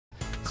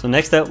So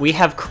next up, we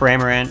have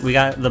Cramorant. We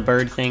got the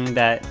bird thing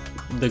that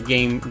the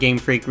Game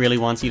Freak really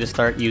wants you to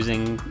start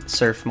using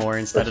Surf more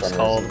instead of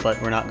Scald,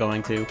 but we're not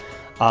going to.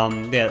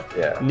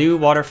 Yeah, new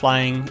water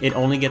flying, it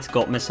only gets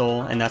Gulp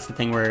Missile, and that's the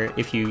thing where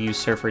if you use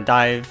Surf or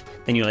Dive,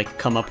 then you like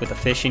come up with a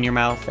fish in your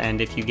mouth,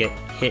 and if you get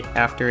hit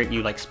after it,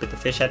 you like spit the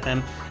fish at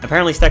them.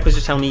 Apparently Steck was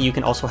just telling me you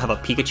can also have a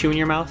Pikachu in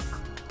your mouth.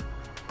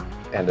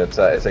 And it's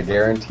a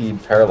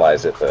guaranteed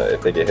paralyze if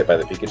they get hit by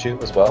the Pikachu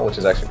as well, which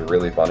is actually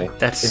really funny.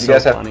 That's if you so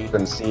guys funny.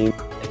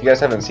 If you guys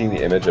haven't seen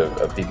the image of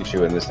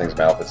Pikachu in this thing's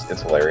mouth,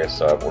 it's hilarious.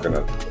 So we're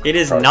gonna. It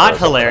is not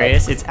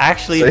hilarious. It's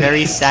actually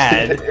very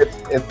sad.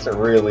 It's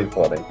really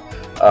funny.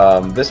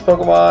 This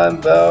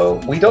Pokemon, though,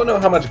 we don't know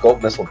how much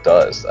Gulp Missile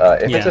does.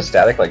 If it's a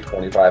static, like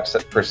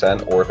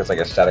 25%, or if it's like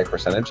a static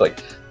percentage,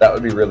 like that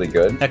would be really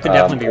good. That could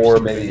definitely be. Or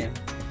maybe,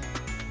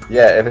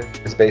 yeah,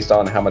 if it's based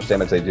on how much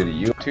damage they do to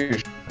you too.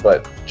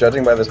 But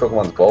judging by this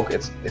Pokemon's bulk,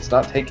 it's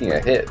not taking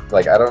a hit.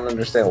 Like, I don't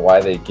understand why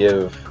they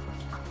give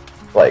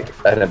like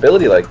an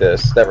ability like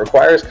this that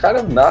requires kind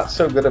of not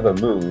so good of a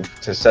move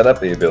to set up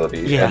the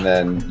ability, and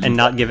then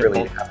not give it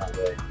bulk.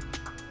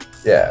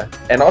 Yeah,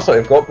 and also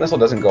if Gulp Missile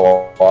doesn't go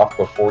off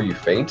before you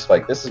faint,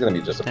 like this is going to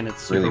be just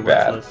really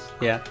bad.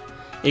 Yeah,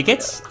 it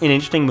gets an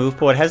interesting move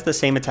pool. It has the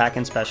same attack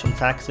and special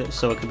attacks,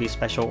 so it could be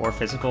special or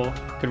physical.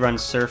 It could run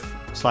Surf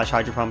 /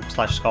 Hydro Pump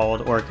 /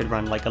 Scald, or it could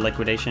run like a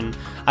Liquidation.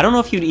 I don't know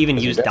if you'd even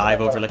use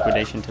Dive over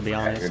Liquidation, to be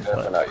honest. You're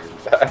definitely not using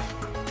Dive.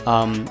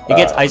 It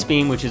gets Ice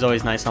Beam, which is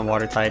always nice on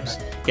water types.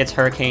 It gets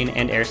Hurricane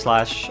and Air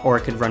Slash, or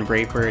it could run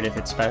Brave Bird if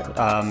it's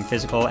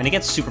physical. And it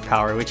gets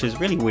Superpower, which is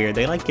really weird.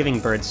 They like giving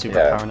birds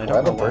superpower, and I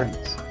don't know why.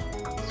 Birds?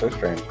 So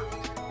strange.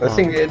 This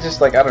thing, it's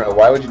just like, I don't know,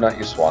 why would you not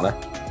use Swanna?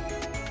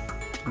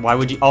 Why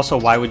would you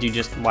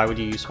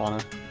use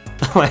Swanna?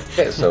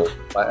 Okay, so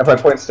my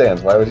point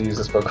stands. Why would you use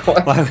this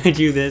Pokemon? Why would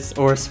you this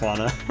or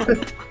Swanna?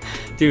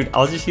 Dude,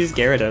 I'll just use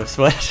Gyarados.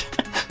 What?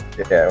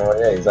 Yeah, well,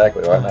 yeah,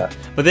 exactly. Why not?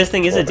 But this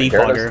thing is a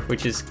defogger,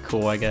 which is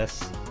cool, I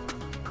guess.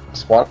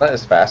 Swanna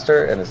is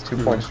faster and it's 2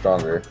 points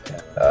stronger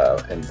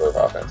in both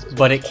offenses.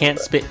 But it can't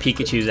spit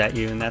Pikachus at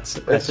you, and that's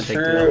a big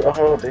deal.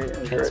 Oh, dude,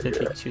 it can't spit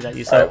Pikachus at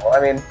you. So, well,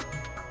 I mean,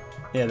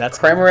 yeah, that's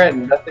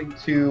Cramorant.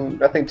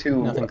 Nothing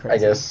too, I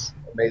guess,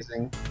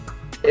 amazing.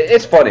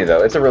 It's funny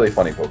though. It's a really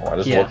funny Pokemon.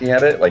 Just looking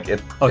at it, like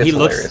it's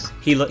hilarious.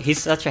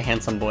 He's such a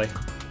handsome boy.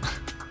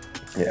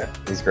 Yeah,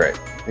 he's great.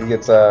 He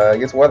gets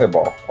Weather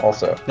Ball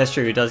also. That's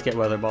true. He does get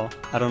Weather Ball.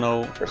 I don't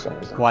know for some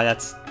reason why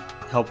that's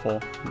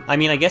helpful. I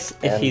mean, I guess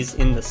if he's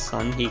in the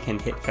sun, he can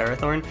hit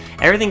Ferrothorn.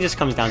 Everything just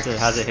comes down to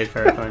has it hit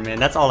Ferrothorn, man.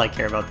 That's all I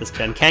care about this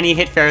gen. Can he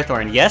hit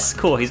Ferrothorn? Yes,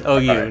 cool. He's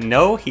OU. Right.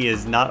 No, he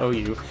is not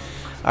OU.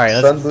 All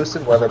right, Sun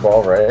boosted Weather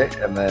Ball, right?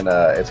 And then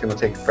it's gonna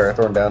take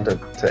Ferrothorn down to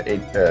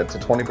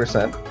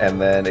 20%, and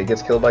then it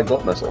gets killed by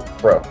Gulp Missile,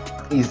 bro.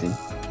 Easy.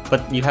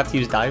 But you have to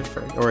use Dive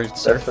first, or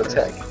Surf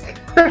attack.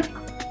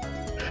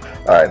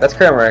 All right, that's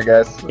Cramorant,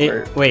 guys.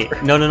 Wait,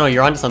 no,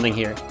 you're onto something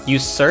here. You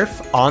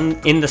Surf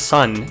in the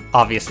sun,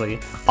 obviously,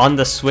 on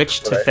the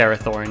switch to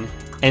Ferrothorn,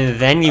 and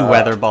then you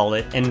Weather Ball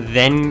it, and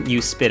then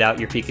you spit out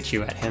your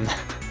Pikachu at him.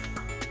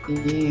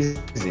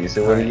 Easy.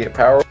 So when you get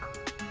power.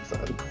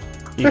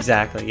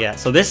 Exactly, yeah.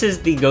 So this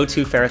is the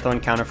go-to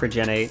Ferrothorn counter for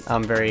Gen 8.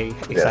 I'm very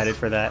excited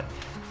for that.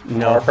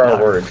 No, Mark our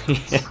word.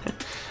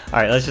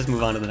 Alright, let's just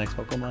move on to the next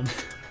Pokemon.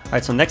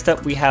 Alright, so next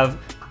up we have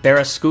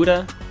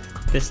Barraskewda.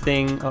 This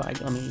thing... Oh,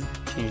 let me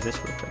change this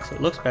real quick so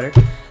it looks better.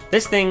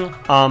 This thing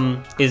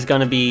is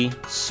going to be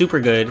super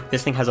good.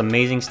 This thing has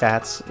amazing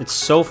stats. It's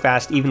so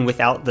fast even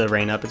without the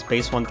rain up. It's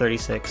base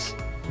 136.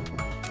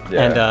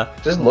 Yeah,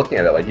 and just looking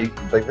at it,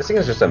 like this thing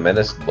is just a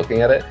menace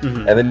looking at it,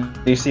 and then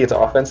you see its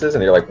offenses,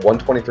 and you're like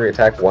 123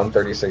 attack,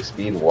 136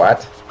 speed.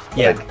 What?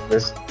 Yeah, like,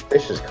 this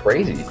fish is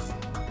crazy.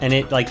 And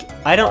it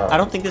I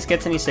don't think this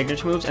gets any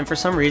signature moves, and for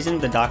some reason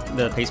the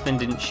Paceman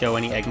didn't show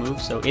any egg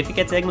moves. So if it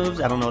gets egg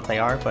moves, I don't know what they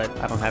are, but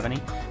I don't have any.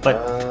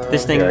 But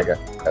this thing,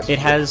 it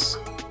has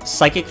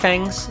Psychic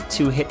Fangs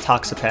to hit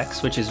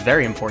Toxapex, which is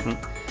very important.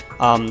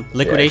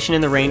 Liquidation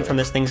in the rain from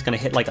this thing's gonna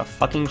hit like a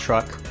fucking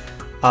truck.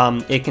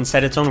 It can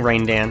set its own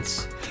Rain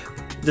Dance.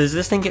 Does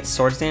this thing get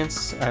Swords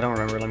Dance? I don't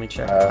remember. Let me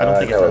check. I don't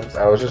think it does.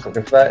 I was just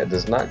looking for that. It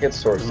does not get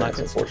Swords Dance,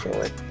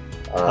 unfortunately.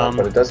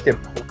 But it does get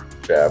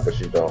Jab, which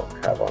you don't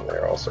have on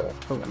there also.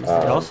 It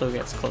also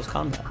gets Close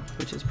Combat,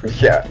 which is pretty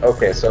interesting.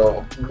 Okay,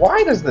 so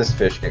why does this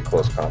fish get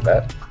Close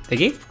Combat? They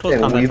gave Close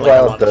Combat to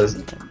like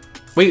does.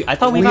 Wait, I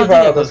thought Weavile did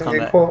get Close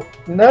Combat.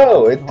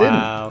 No, it didn't.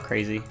 Wow,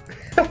 crazy.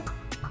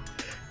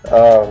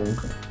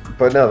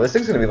 But no, this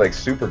thing's gonna be like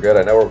super good.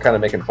 I know we're kind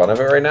of making fun of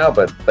it right now,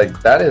 but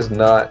like that is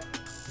not.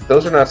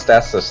 Those are not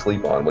stats to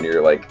sleep on when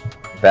you're like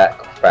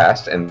that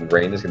fast, and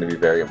rain is going to be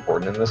very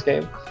important in this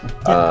game.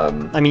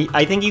 Yeah. I mean,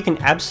 I think you can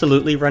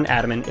absolutely run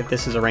Adamant if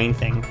this is a rain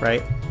thing,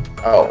 right?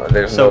 Oh,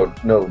 there's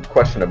no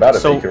question about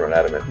it that you can run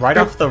Adamant. Right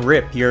off the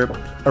rip, you're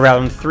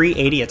around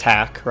 380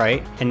 attack,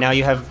 right? And now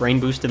you have rain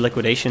boosted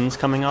liquidations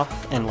coming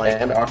off, and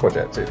like Aqua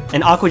Jet too.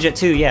 And Aqua Jet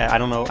too, yeah. I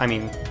don't know. I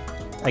mean,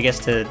 I guess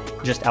to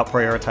just out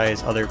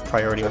prioritize other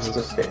priority moves.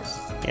 Just in case.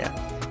 Yeah.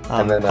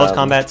 And then, close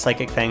combat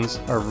Psychic Fangs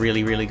are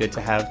really, really good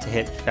to have to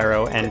hit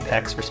Pharaoh and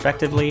Pex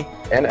respectively.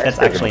 And that's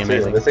actually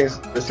amazing. This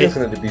thing's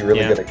going to be really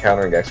good at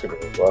countering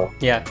Excadrill as well.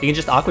 Yeah, you can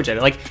just Aqua Jet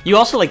it. Like, you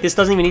also, like, this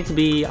doesn't even need to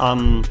be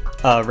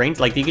range.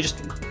 Like, you could just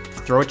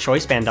throw a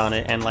Choice Band on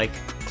it and, like,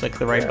 click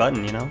the right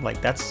button, you know?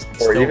 Like, that's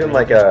or even,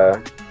 really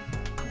like,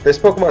 this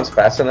Pokemon's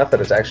fast enough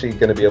that it's actually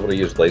going to be able to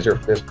use Laser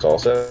Fists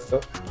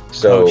also.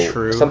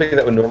 So something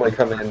that would normally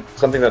come in,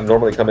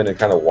 and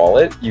kind of wall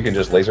it, you can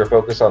just laser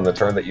focus on the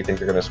turn that you think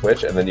you're going to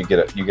switch, and then you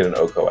get an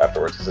Oko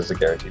afterwards because it's a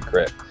guaranteed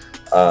crit.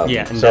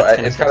 Yeah, and so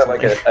it's kind of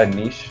like a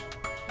niche.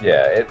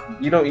 Yeah,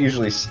 you don't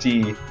usually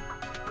see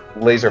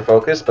laser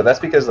focus, but that's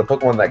because the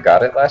Pokemon that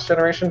got it last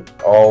generation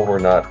all were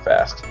not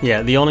fast.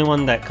 Yeah, the only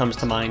one that comes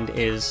to mind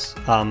is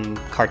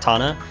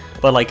Kartana,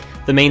 but like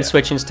the main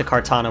switch-ins to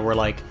Kartana were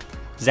like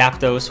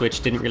Zapdos,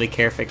 which didn't really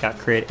care if it got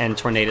crit, and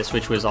Tornadus,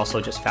 which was also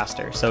just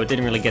faster, so it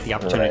didn't really get the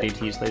opportunity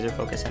to use laser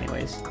focus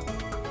anyways.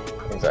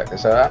 Exactly,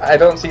 so I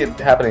don't see it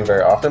happening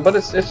very often, but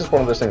it's just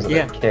one of those things that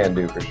it can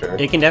do for sure.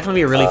 It can definitely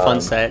be a really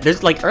fun set.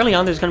 There's like early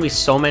on, there's going to be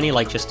so many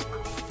like just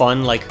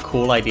fun, like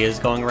cool ideas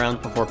going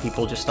around before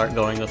people just start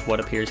going with what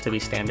appears to be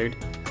standard.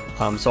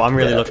 So I'm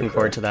really looking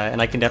forward to that,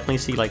 and I can definitely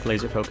see like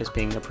laser focus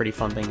being a pretty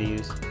fun thing to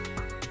use.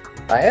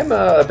 I am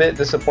a bit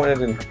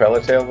disappointed in Propeller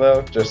Tail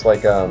though, just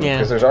like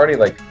because there's already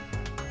like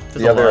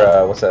the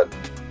other what's that?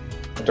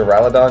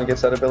 Duraludon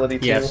gets that ability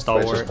too. Yeah,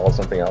 Stalwart. But it's just called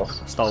something else.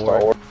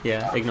 Stalwart.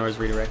 Yeah, ignores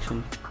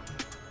redirection.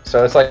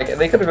 So it's like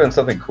they could have done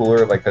something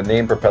cooler. Like the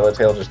name Propeller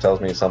Tail just tells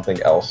me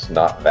something else,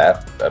 not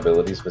that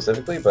ability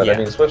specifically. But I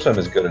mean, Switch Them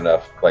is good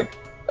enough. Like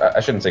I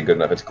shouldn't say good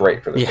enough. It's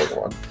great for this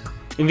Pokemon.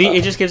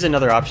 It just gives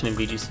another option in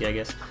VGC, I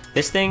guess.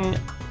 This thing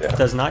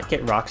does not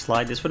get Rock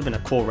Slide. This would have been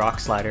a cool Rock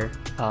Slider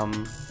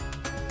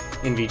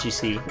in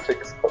VGC. It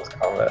gets close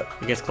combat.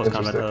 It gets close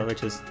combat though,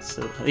 which is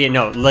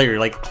literally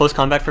like close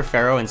combat for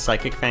Pharaoh and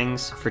Psychic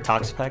Fangs for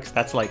Toxapex.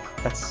 That's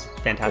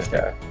fantastic.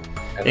 Yeah.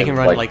 And they can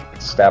run like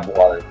Stab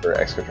Water for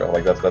Excadrill.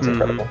 Like that's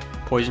incredible.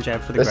 Poison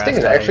Jab for the This grass thing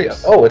is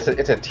types. actually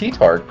it's a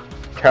T-Tar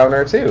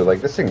counter too.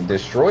 Like this thing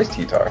destroys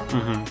T-Tar.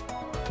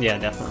 Yeah,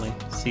 definitely.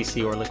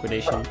 CC or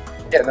Liquidation.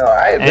 Yeah, no,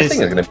 this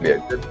thing is going to be a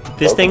good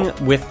This Pokemon.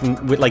 thing with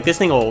like this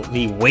thing will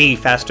be way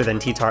faster than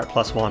T-Tar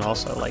 +1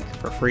 also, like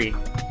for free.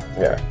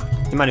 Yeah.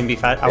 It might even be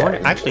fast. I wonder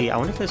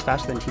if it's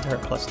faster than T-Tar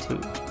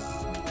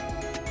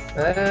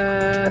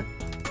 +2.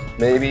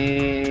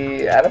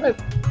 Maybe Adamant?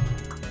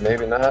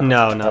 Maybe not.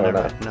 No,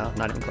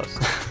 not even close.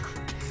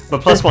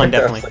 But +1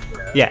 definitely.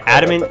 Yeah,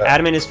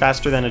 Adamant is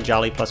faster than a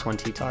Jolly +1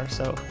 T-Tar,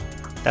 so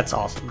that's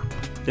awesome.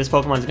 This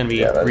Pokemon is going to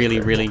be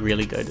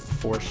really good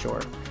for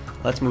sure.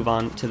 Let's move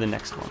on to the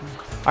next one.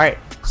 All right,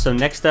 so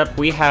next up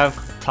we have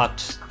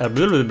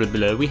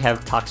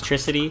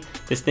Toxtricity.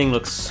 This thing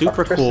looks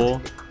super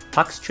cool.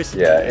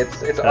 Toxtricity. Yeah,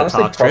 it's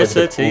honestly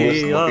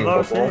Toxtricity of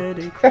our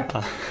city.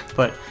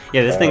 But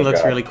yeah, this thing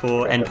looks really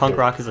cool, and Punk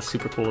Rock is a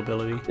super cool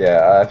ability.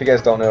 Yeah, if you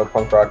guys don't know,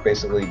 Punk Rock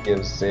basically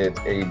gives it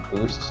a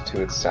boost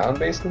to its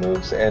sound-based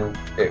moves, and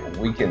it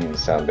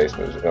weakens sound-based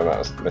moves, if I'm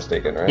not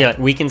mistaken, right? Yeah, it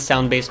weakens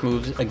sound-based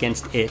moves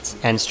against it,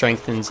 and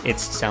strengthens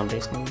its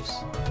sound-based moves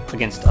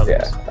against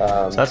others.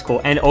 Yeah, so that's cool.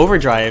 And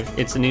Overdrive,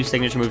 it's a new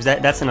signature move.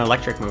 That's an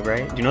electric move,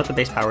 right? Do you know what the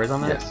base power is on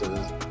that? Yes, it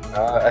is.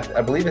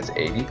 I believe it's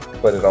 80,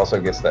 but it also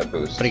gets that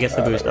boost. But it gets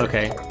the boost,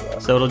 okay.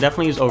 So it'll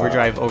definitely use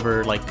Overdrive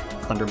over, like,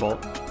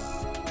 Thunderbolt.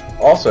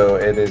 Also,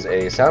 it is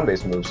a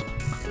sound-based move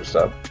through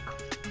sub.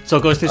 So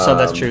it goes through sub,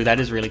 that's true. That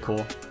is really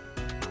cool.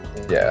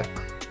 Yeah.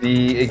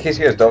 In case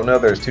you guys don't know,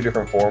 there's two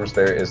different forms.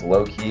 There is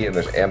low-key and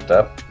there's amped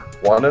up.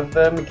 One of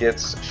them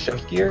gets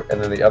Shift Gear, and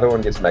then the other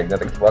one gets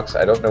Magnetic Flux.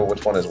 I don't know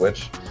which one is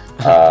which.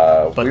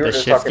 But the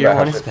Shift Gear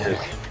one is better.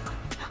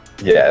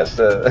 Yes.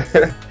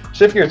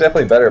 Shift Gear is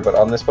definitely better, but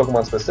on this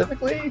Pokemon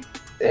specifically,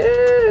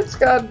 it's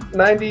got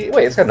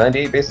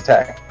 98 base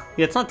attack.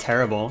 Yeah, it's not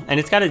terrible, and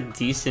it's got a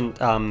decent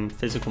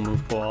physical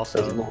move pool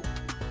also.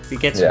 It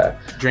gets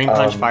Drain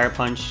Punch, Fire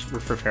Punch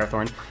for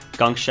Ferrothorn,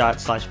 Gunk Shot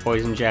 /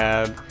 Poison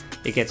Jab.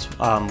 It gets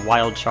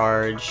Wild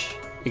Charge.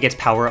 It gets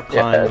Power Up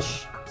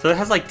Punch. So it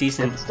has like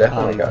decent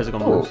physical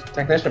moves.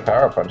 Technician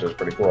Power Up Punch is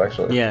pretty cool,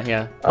 actually.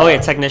 Yeah. Oh yeah,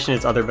 Technician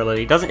is other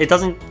ability. It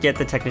doesn't get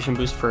the Technician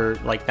boost for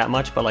like that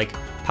much, but like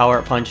Power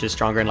Up Punch is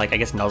stronger, and like I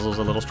guess Nuzzle's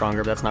a little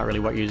stronger, but that's not really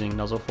what you're using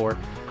Nuzzle for.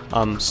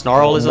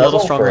 Snarl is a little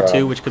stronger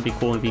too, which could be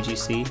cool in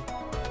VGC.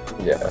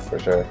 Yeah, for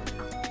sure.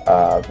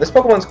 This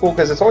Pokemon's cool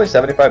because it's only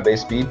 75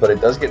 base speed, but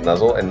it does get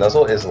Nuzzle, and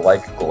Nuzzle is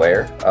like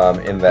Glare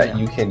in that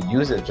you can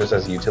use it just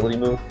as a utility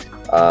move.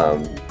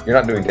 You're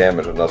not doing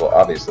damage with Nuzzle,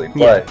 obviously,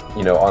 but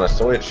you know, on a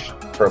switch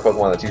for a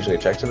Pokemon that's usually a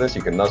check to this,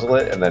 you can Nuzzle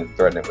it and then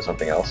threaten it with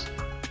something else.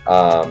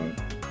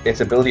 Its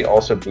ability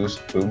also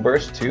boosts Boom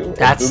Burst too.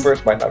 And Boom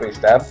Burst might not be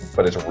stabbed,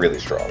 but it's really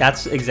strong.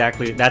 That's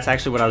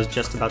actually what I was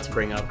just about to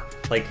bring up.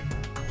 Like,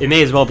 it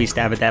may as well be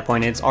stab at that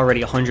point. It's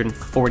already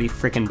 140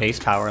 freaking base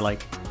power.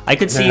 Like, I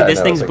could see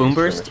this thing's Boom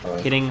Burst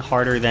hitting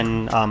harder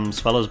than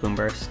Swellow's Boom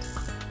Burst.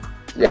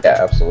 Yeah,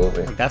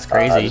 absolutely. Like, that's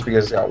crazy. Just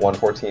because it's got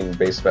 114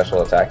 base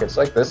special attack, it's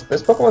like this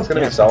Pokemon's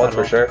gonna be solid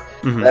for sure.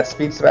 That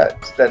speed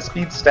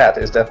stat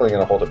is definitely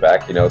gonna hold it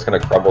back. You know, it's gonna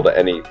crumble to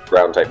any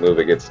ground type move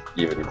it gets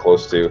even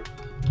close to.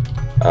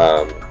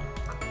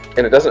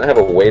 And it doesn't have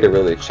a way to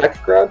really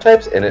check ground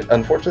types, and it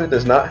unfortunately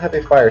does not have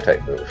a fire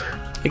type move.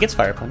 It gets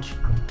Fire Punch.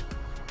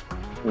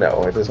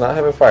 No, it does not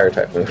have a fire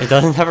type move. It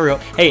doesn't have a real...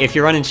 Hey, if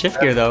you're running Shift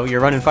Gear, though, you're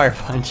running Fire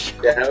Punch.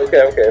 Yeah,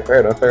 okay,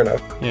 fair enough.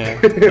 Yeah,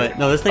 but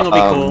no, this thing will be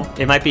cool.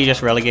 It might be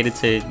just relegated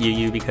to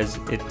UU because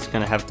it's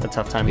going to have a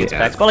tough time against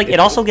Pex. But, like,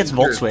 it also gets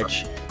Volt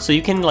Switch. So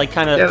you can, like,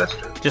 kind of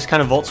just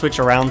kind of Volt Switch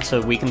around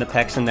to weaken the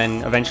Pex and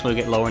then eventually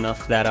get low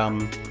enough that,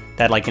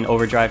 that like, an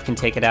Overdrive can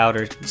take it out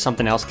or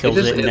something else kills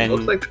it and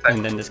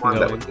then this can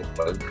go in.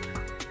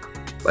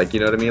 Like, you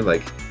know what I mean?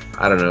 Like,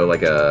 I don't know,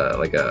 like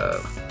a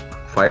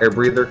fire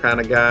breather kind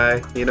of guy,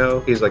 you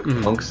know? He's like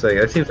punk saying,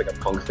 it seems like a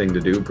punk thing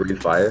to do,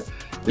 breathe fire.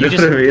 You know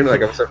what I mean?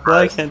 Like, I'm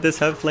surprised. Why can't this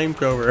have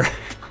Flamethrower?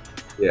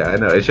 Yeah, I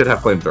know, it should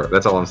have Flamethrower,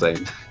 that's all I'm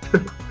saying.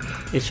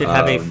 It should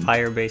have a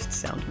fire-based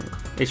sound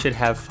move. It should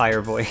have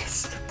Fire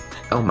Voice.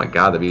 Oh my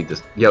god, that'd be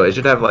just... Yo, it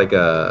should have like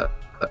a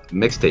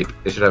Mixtape.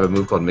 It should have a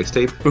move called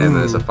Mixtape, and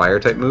then it's a fire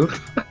type move.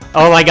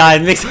 Oh my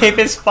god, Mixtape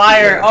is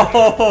fire!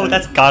 Oh,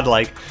 that's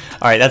godlike.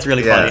 Alright, that's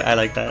really funny. I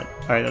like that.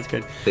 Alright, that's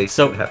good.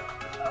 So...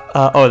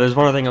 oh, there's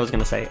one other thing I was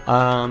gonna say.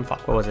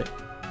 Fuck, what was it?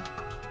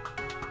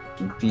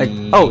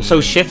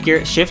 So shift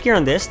gear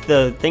on this,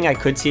 the thing I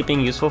could see it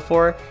being useful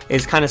for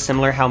is kind of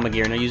similar how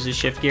Magearna uses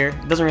shift gear.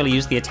 It doesn't really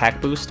use the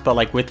attack boost, but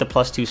like with the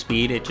 +2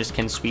 speed, it just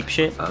can sweep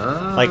shit.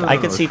 Like I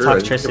could see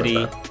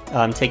Toxtricity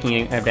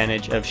taking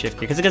advantage of shift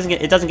gear because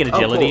it doesn't get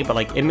agility, but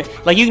like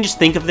you can just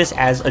think of this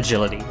as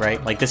agility,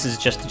 right? Like this is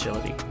just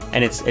agility,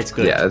 and it's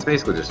good. Yeah, it's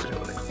basically just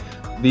agility.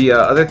 The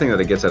other thing that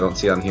it gets I don't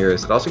see on here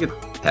is it also gets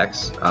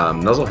Hex.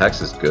 Nuzzle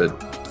Hex is good.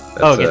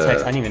 That's, it gets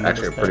Hex. I didn't even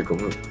notice actually a pretty cool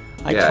move.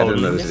 I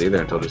didn't notice it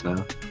either until just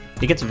now.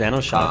 It gets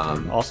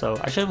Venoshock also.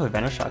 I should have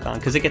put Venoshock on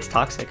because it gets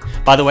Toxic.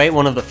 By the way,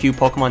 one of the few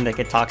Pokemon that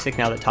get Toxic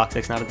now that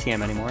Toxic's not a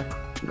TM anymore.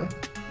 Yeah.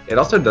 It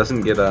also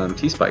doesn't get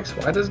T-Spikes.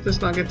 Why does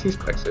this not get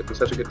T-Spikes? It'd be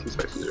such a good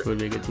T-Spikes user. It would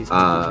be a good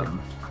T-Spikes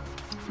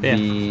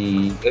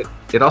user.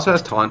 It also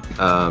has Taunt.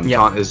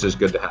 Taunt is just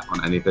good to have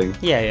on anything.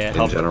 Yeah.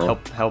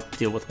 Help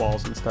deal with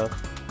walls and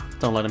stuff.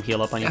 Don't let them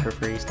heal up on you for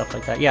free, stuff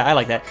like that. Yeah, I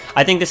like that.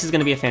 I think this is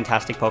going to be a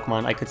fantastic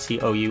Pokemon. I could see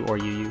OU or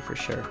UU for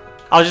sure.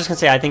 I was just going to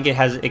say, I think it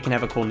can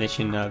have a cool niche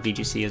in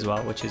VGC as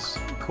well, which is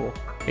cool.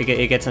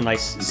 It gets a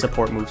nice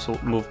support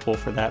move pool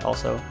for that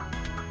also.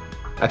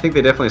 I think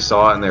they definitely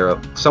saw it,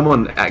 and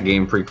someone at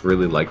Game Freak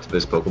really liked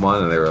this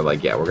Pokemon, and they were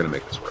like, yeah, we're going to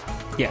make this work.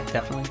 Yeah,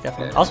 definitely.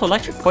 Yeah. Also,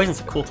 Electric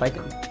Poison's a cool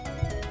typing.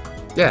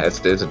 Yeah,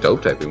 it's a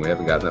dope typing. We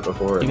haven't gotten that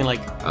before. Even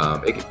like...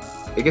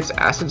 it gets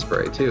Acid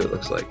Spray, too, it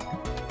looks like.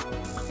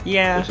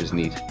 Yeah. Which is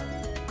neat.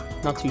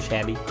 Not too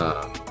shabby.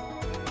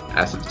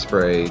 Acid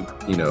Spray,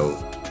 you know,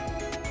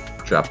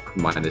 drop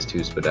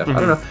 -2 Spadef. I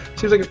don't know.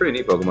 Seems like a pretty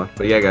neat Pokemon.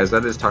 But yeah, guys,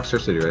 that is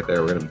Toxtricity right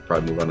there. We're gonna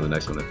probably move on to the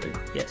next one, I think.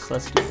 Yes,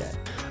 let's do that.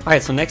 All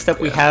right, so next up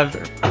we have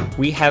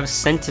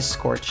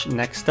Centiskorch.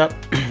 Next up,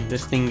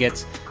 this thing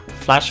gets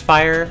Flash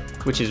Fire,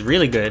 which is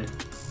really good.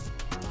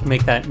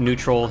 Make that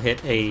neutral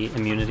hit a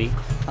immunity.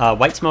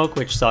 White Smoke,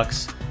 which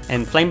sucks.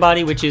 And Flame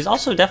Body, which is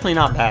also definitely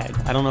not bad.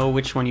 I don't know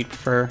which one you'd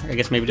prefer. I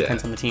guess maybe it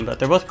depends on the team, but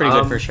they're both pretty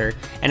good for sure.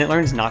 And it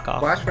learns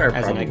Knockoff. Flashfire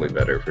probably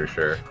better for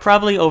sure.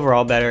 Probably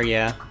overall better,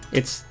 yeah.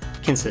 It's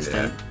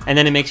consistent. Yeah. And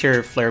then it makes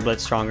your Flare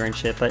Blitz stronger and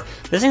shit. But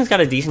this thing's got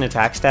a decent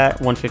attack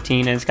stat,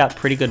 115, and it's got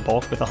pretty good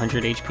bulk with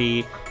 100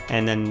 HP.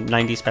 And then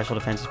 90 special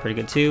defense is pretty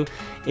good too.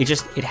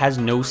 It has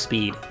no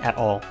speed at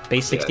all.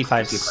 Base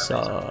 65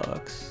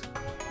 sucks.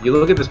 You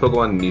look at this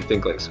Pokemon and you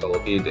think like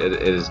Scolipede, it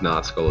is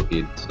not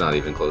Scolipede. It's not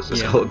even close to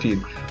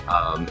Scolipede.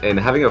 And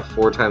having a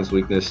 4x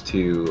weakness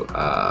to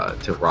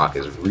Rock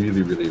is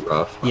really, really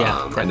rough.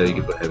 Yeah, I know you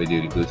can put heavy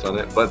duty boots on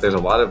it, but there's a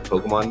lot of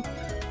Pokemon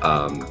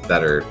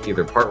that are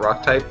either part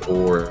Rock type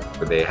or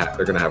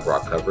they're gonna have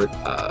Rock coverage.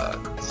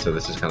 So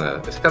this is kind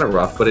of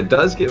rough, but it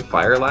does get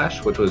Fire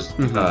Lash, which was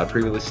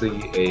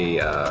previously a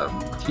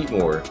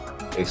Heatmore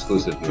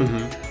exclusive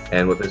move.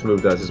 And what this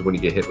move does is when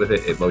you get hit with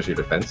it, it lowers your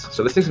defense.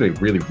 So this thing's gonna be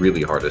really,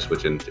 really hard to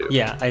switch into.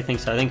 Yeah, I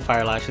think so. I think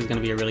Fire Lash is gonna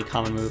be a really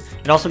common move.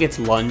 It also gets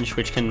Lunge,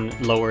 which can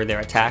lower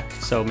their attack.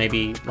 So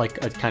maybe like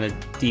a kind of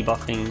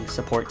debuffing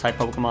support type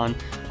Pokemon.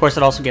 Of course,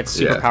 it also gets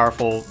super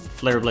powerful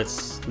Flare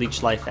Blitz,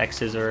 Leech Life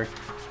X's, or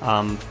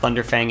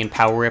Thunder Fang and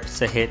Power Rip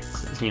to hit,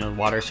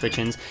 water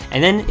switch-ins.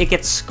 And then it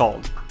gets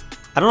Scald.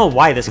 I don't know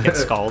why this gets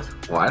Scald.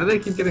 Why do they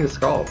keep getting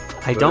Scald?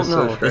 I don't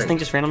know. So this thing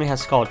just randomly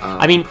has Scald.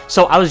 I mean,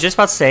 so I was just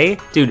about to say,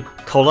 dude,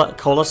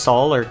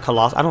 Colosol or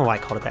Colossal. I don't know why I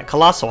called it that.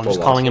 Colossal. I'm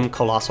just calling him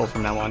Colossal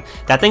from now on.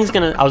 That thing's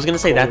gonna. I was gonna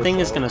say that thing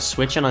is gonna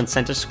switch in on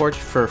Centiskorch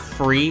for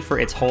free for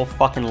its whole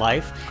fucking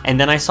life. And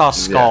then I saw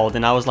Scald,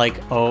 and I was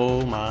like,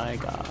 oh my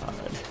god.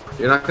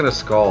 You're not gonna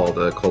Scald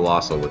a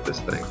Colossal with this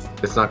thing.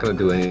 It's not gonna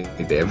do any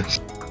damage.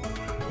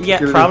 Yeah,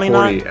 probably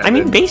not. I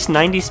mean, base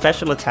 90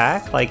 special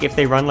attack. Like if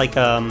they run like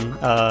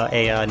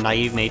a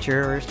naive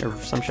nature or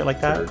some shit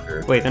like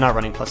that. Wait, they're not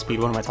running plus speed.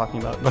 What am I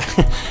talking about?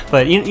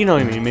 But you know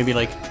what I mean. Maybe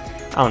like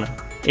I don't know.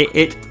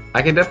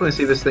 I can definitely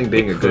see this thing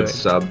being a good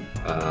sub.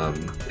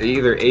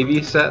 Either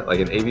AV set, like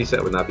an AV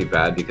set would not be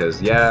bad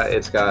because yeah,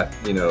 it's got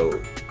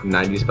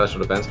 90 special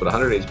defense, but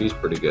 100 HP is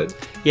pretty good.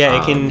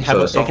 Yeah, it can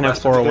have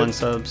 401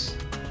 subs.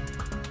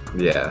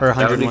 Yeah, or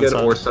that would be good.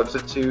 subs. Or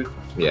substitute.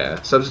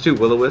 Yeah, substitute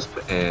Will-O-Wisp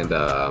and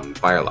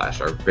Fire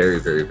Lash are very,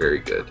 very, very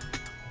good.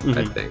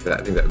 I think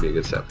that would be a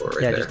good set for it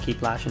right there. Yeah, just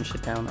keep lashing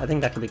shit down. I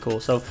think that could be cool.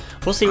 So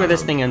we'll see where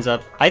this thing ends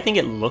up. I think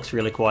it looks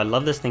really cool. I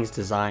love this thing's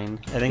design.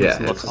 I think it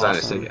looks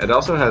awesome. It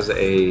also has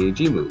a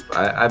G move.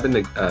 I've been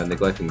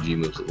neglecting G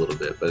moves a little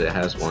bit, but it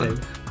has one.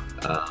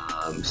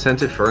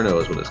 Sentinferno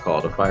is what it's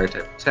called. A fire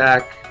type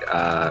attack.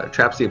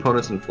 Traps the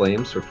opponents in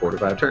flames for 4 to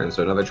 5 turns.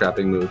 So another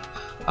trapping move.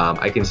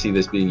 I can see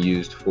this being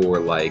used for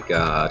like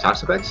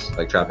Toxapex,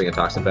 like trapping a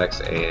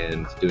Toxapex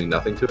and doing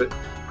nothing to it.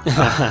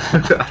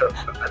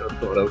 I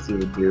don't know what else you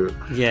would do.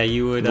 Yeah,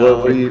 you would. I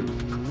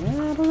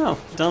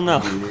don't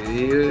know.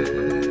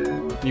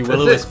 You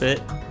Will-O-Wisp it.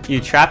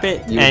 You trap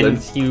it,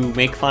 you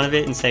make fun of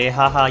it and say,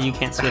 haha, you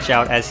can't switch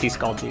out as he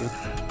scalds you.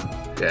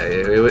 Yeah,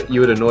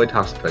 you would annoy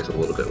Toxapex a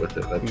little bit with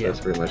it.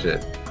 That's pretty much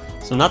it.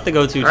 So not the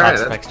go-to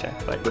Toxapex check,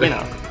 but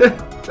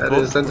that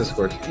is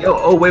Centiskorch.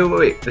 Oh,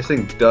 wait. This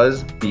thing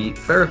does beat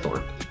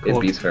Ferrothorn. It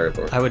beats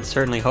Ferrothorn. I would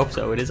certainly hope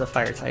so. It is a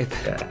fire type.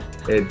 Yeah,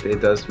 it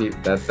does beat.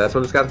 That's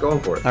what it's got going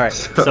for it. All right,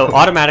 so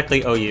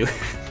automatically OU.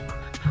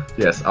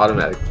 Yes,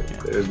 automatically.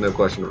 There's no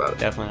question about it.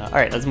 Definitely not. All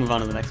right, let's move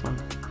on to the next one.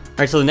 All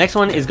right, so the next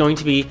one is going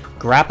to be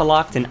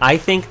Grapploct, and I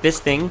think this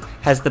thing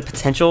has the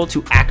potential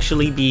to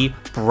actually be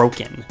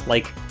broken,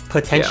 like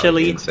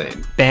potentially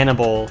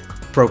bannable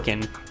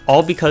broken.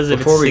 All because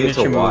of its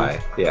signature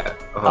move. Yeah.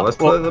 Let's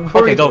go over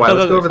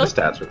the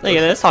stats.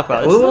 Yeah, let's talk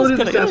about it. We'll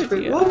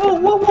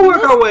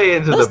work our way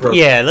into the broken.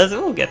 Yeah,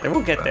 we'll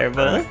get there.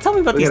 But tell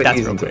me about these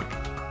stats real quick.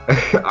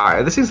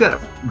 Alright, this thing's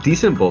got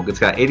decent bulk. It's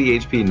got 80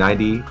 HP,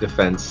 90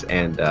 defense,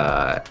 and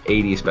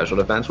 80 special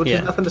defense, which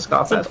is nothing to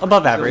scoff at.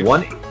 Above average.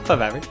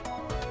 Above average.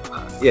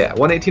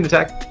 118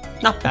 attack.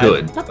 Not bad.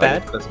 Good. Not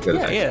bad. That's a good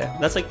attack. Yeah.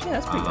 That's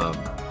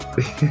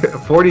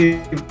pretty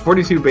good.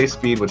 42 base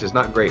speed, which is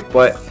not great,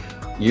 but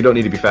you don't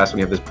need to be fast when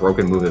you have this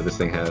broken move that this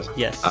thing has.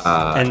 Yes.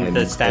 And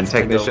the stats. And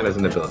Technician is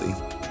an ability.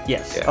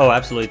 Yes. Yeah. Oh,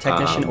 absolutely.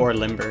 Technician or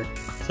Limber,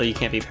 so you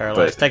can't be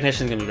paralyzed.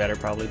 Technician's gonna be better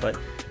probably, but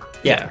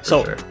yeah.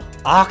 So sure.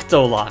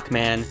 Octolock,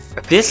 man,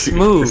 this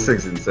move. This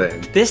thing's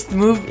insane. This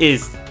move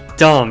is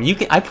dumb.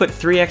 I put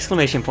 3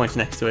 exclamation points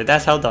next to it.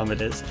 That's how dumb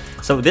it is.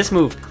 So this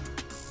move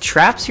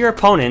traps your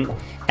opponent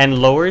and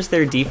lowers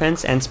their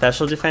defense and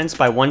special defense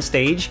by 1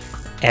 stage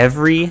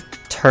every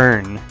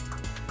turn.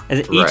 And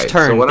each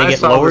turn they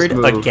get lowered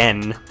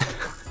again.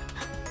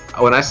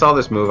 When I saw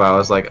this move, I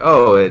was like,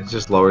 "Oh, it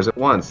just lowers it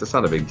once. That's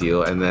not a big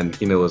deal." And then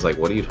Kino was like,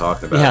 "What are you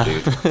talking about,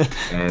 dude?"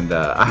 And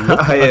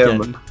I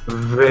am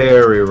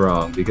very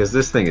wrong because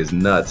this thing is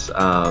nuts.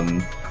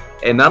 And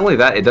not only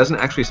that, it doesn't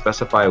actually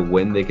specify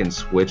when they can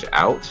switch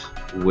out,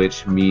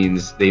 which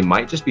means they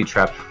might just be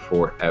trapped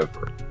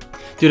forever.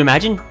 Dude,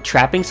 imagine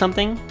trapping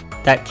something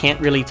that can't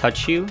really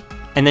touch you,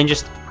 and then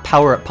just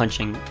power-up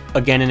punching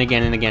again and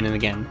again and again and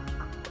again.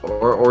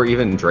 Or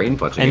even drain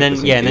punching. And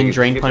then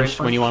drain punch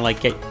when you want to like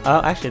get. Oh,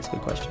 actually, it's a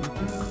good question.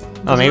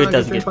 Oh, maybe it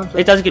doesn't get.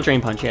 It does get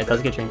drain punch. Yeah, it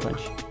does get drain punch.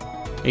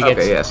 It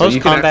gets close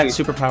combat,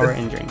 superpower,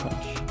 and drain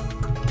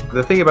punch.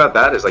 The thing about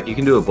that is like you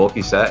can do a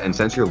bulky set, and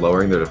since you're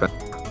lowering their defense,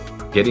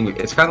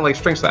 it's kind of like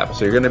String Slap.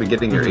 So you're going to be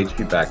getting your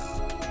HP back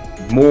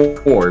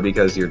more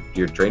because you're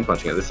drain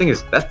punching it. This thing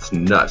that's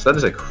nuts. That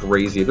is a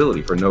crazy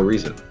ability for no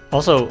reason.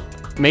 Also,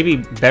 maybe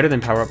better than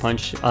Power Up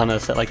Punch on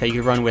a set like that,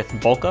 you run with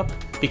Bulk Up,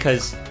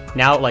 because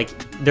now like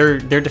their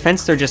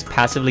defense, they're just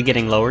passively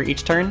getting lower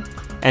each turn,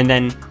 and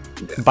then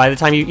by the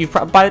time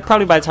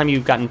probably by the time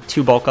you've gotten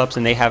 2 Bulk Ups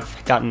and they have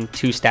gotten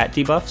 2 stat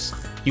debuffs,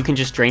 you can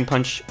just Drain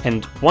Punch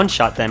and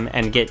one-shot them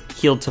and get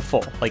healed to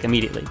full like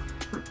immediately.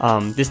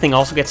 This thing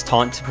also gets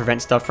Taunt to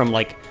prevent stuff from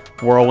like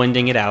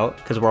whirlwinding it out,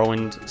 because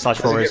whirlwind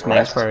 / roar is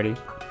max priority.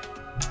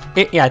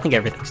 Yeah, I think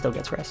everything still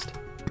gets rest.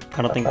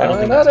 I don't think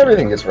not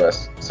everything gets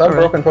rest. Some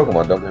broken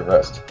Pokemon don't get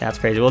rest. That's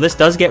crazy. Well, this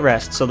does get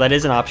rest, so that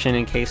is an option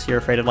in case you're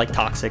afraid of like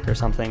Toxic or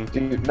something.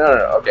 Dude, no.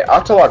 Okay,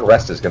 Octolock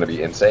rest is going to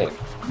be insane.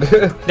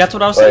 That's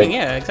what I was saying.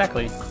 Yeah,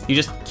 exactly. You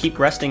just keep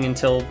resting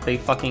until they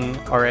fucking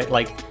are at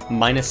like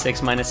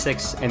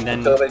 -6, and then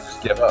until they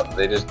just give up.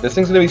 This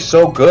thing's going to be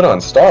so good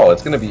on stall.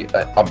 It's going to be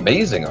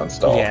amazing on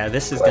stall. Yeah,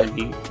 this is going to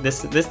be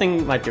this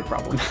thing might be a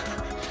problem.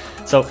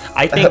 So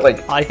I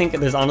think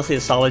there's honestly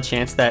a solid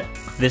chance that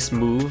this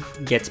move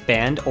gets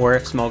banned, or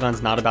if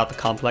Smogon's not about the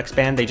complex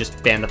ban, they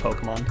just ban the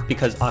Pokemon,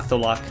 because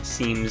Octolock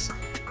seems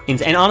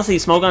insane. And honestly,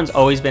 Smogon's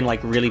always been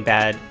like really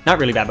bad, not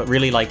really bad, but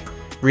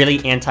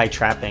really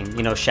anti-trapping.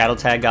 You know, Shadow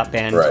Tag got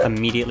banned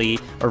immediately.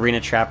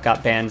 Arena Trap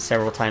got banned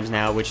several times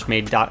now, which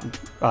made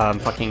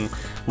fucking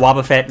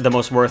Wobbuffet the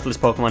most worthless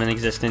Pokemon in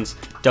existence.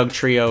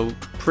 Dugtrio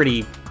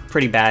pretty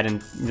pretty bad,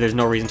 and there's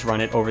no reason to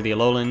run it over the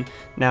Alolan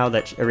now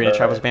that Arena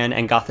Trap was banned,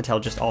 and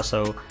Gothitelle just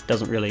also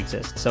doesn't really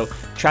exist. So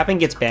trapping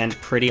gets banned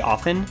pretty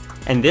often,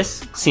 and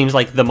this seems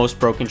like the most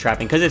broken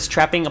trapping, because it's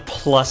trapping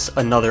plus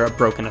another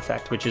broken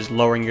effect, which is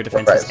lowering your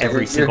defenses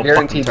every single You're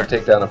guaranteed to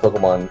take down a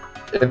Pokemon.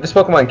 If this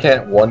Pokemon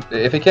can't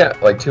if it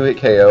can't like 2-hit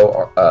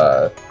KO,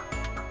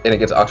 and it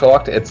gets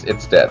Octolocked,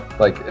 it's dead.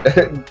 Like,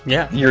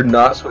 yeah, you're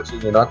not switching,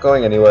 you're not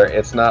going anywhere.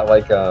 It's not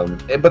like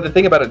but the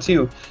thing about it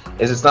too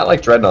is it's not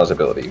like Dreadnaught's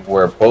ability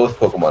where both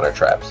Pokemon are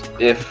traps.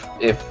 If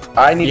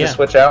I need to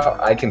switch out,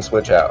 I can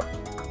switch out.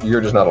 You're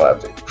just not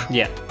allowed to.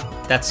 Yeah,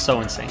 that's so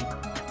insane.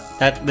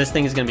 This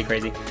thing is gonna be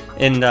crazy.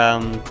 And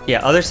yeah,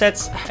 other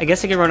sets, I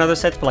guess you could run other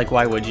sets, but like,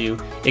 why would you?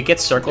 It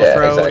gets Circle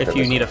Throw if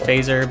you need a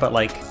phaser, but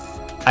like,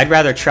 I'd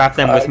rather trap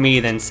them with me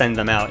than send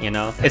them out, you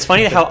know? It's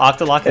funny how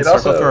Octolock and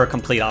Circle Throw are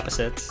complete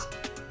opposites.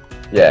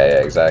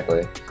 Yeah,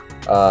 exactly.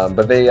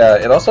 But they,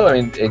 it also,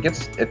 I mean,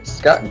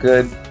 it's got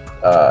good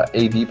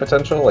AV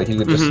potential. Like, you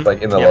could just,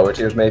 like, in the lower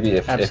tiers, maybe,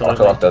 if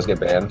Octolock does get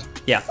banned.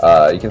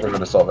 Yeah. You can throw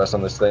an Assault Vest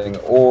on this thing,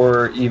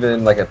 or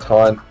even, like, a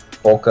Taunt,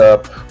 Bulk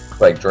Up,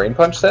 like, Drain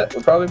Punch set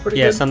would probably be pretty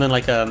good. Yeah, something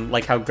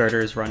like how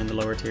Girders run in the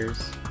lower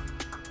tiers.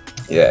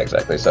 Yeah,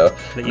 exactly. So,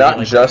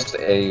 not just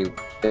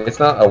it's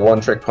not a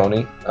one-trick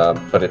pony,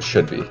 but it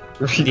should be.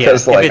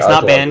 Because, like, if it's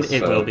not banned,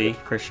 it will be,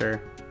 for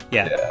sure.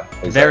 Yeah,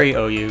 exactly. Very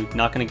OU.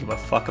 Not gonna give a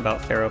fuck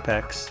about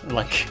Ferropex.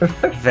 Like,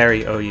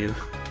 very OU.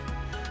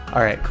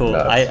 Alright, cool.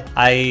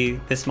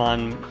 This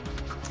mon,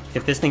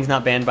 if this thing's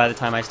not banned by the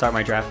time I start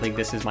my draft league,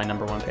 this is my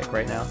 #1 pick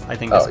right now. I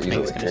think this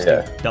thing's gonna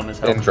stay dumb as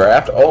hell. In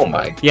draft? Oh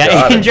my god.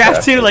 Yeah, in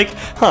draft too, like,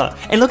 huh.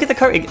 And look at the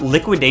card.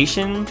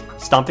 Liquidation,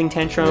 Stomping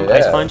Tantrum,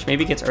 Ice Punch.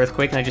 Maybe it gets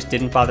Earthquake, and I just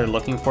didn't bother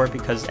looking for it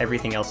because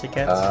everything else it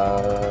gets.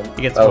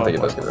 It gets I don't think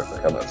it does get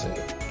Earthquake. I'm not seeing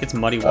it. It gets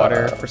Muddy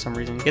Water for some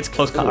reason. It gets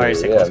Close Combat. I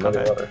say Close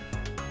Combat.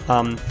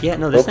 Yeah,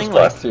 no, this thing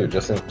like too,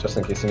 just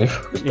in case you need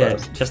Focus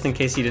Blast. Just in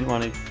case you didn't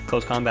want to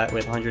close combat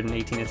with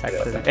 118 attack.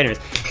 Anyways,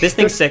 this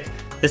thing's sick.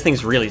 This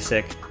thing's really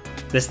sick.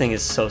 This thing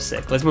is so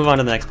sick. Let's move on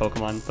to the next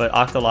Pokemon, but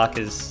Octolock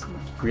is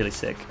really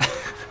sick.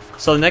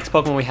 So the next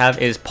Pokemon we have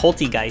is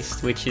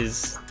Polteageist, which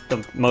is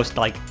the most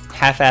like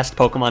half-assed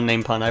Pokemon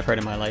name pun I've heard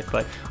in my life,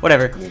 but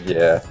whatever.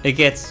 Yeah. It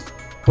gets.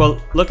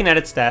 Well, looking at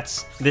its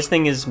stats, this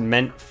thing is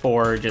meant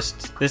for this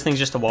thing's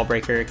just a wall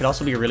breaker. It could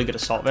also be a really good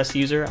Assault Vest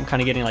user. I'm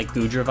kind of getting like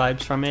Goodra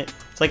vibes from it.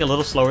 It's like a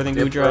little slower than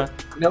Goodra.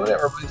 You know what it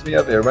reminds me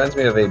of? It reminds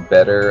me of a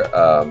better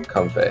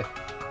Comfey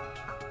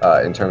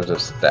in terms of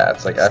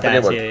stats. Like, I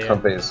forget what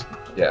Comfey's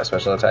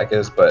special attack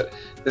is, but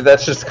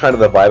that's just kind of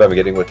the vibe I'm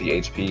getting with the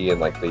HP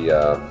and like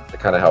the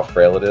kind of how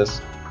frail it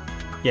is.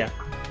 Yeah.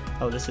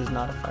 Oh, this is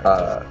not a fire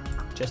type.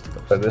 Just a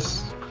ghost. But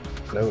this...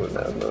 No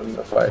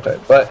fire type.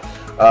 But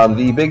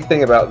the big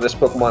thing about this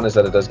Pokemon is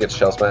that it does get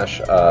Shell Smash.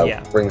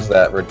 Brings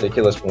that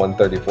ridiculous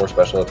 134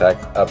 special attack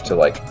up to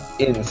like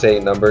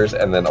insane numbers,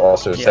 and then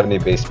also 70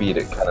 base speed.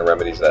 It kind of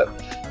remedies that,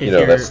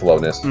 that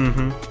slowness.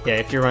 Yeah,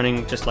 if you're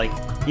running just like,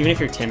 even if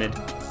you're timid,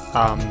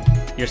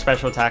 your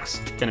special attack's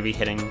gonna be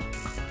hitting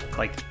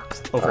like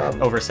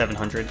over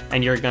 700,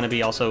 and you're gonna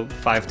be also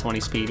 520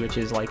 speed, which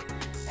is like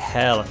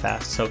hella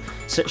fast. So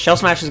Shell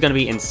Smash is gonna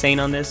be insane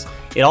on this.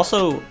 It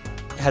also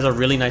has a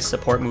really nice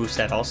support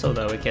moveset also,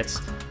 though. It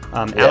gets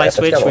Ally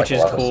Switch, which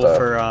is cool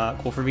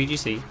for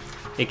VGC.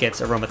 It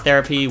gets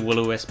Aromatherapy,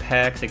 Will-O-Wisp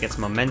Hex, it gets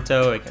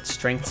Memento, it gets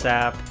Strength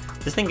Sap.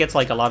 This thing gets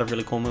like a lot of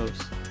really cool moves.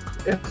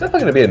 It's definitely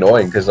going to be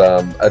annoying, because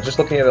just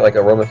looking at it like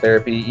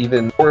Aromatherapy,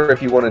 even, or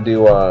if you want to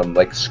do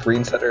like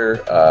Screen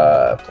Setter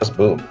plus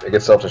Boom, it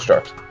gets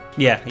Self-Destruct.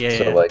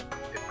 So like,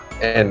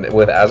 and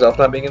with Azelf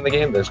not being in the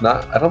game,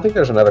 I don't think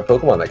there's another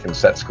Pokemon that can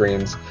set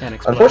screens.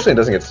 Unfortunately, it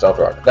doesn't get Stealth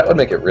Rock. That would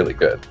make it really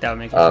good. That would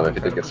make it if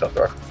it did get Stealth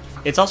Rock.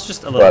 It's also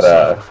just a little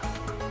slow.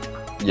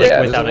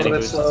 Yeah, without it's a any little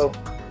bit slow.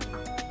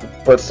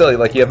 But still,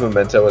 like, you have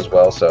Memento as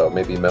well, so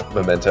maybe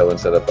Memento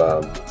instead of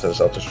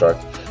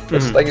Self-Destruct.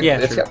 It's like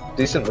it's got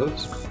decent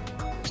moves.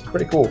 It's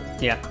pretty cool.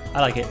 Yeah,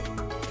 I like it.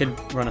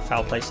 Could run a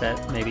Foul Play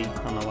set, maybe.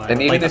 I don't know why.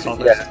 And even if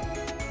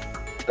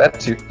that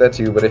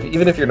too. But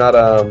even if you're not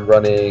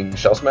running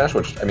Shell Smash,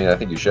 which I mean I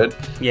think you should,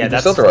 you can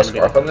still throw a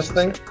Scarf on this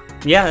thing.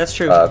 Yeah, that's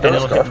true. Throw a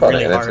Scarf on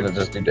it, and it's gonna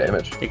just do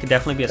damage. It could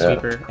definitely be a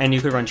sweeper, and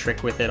you could run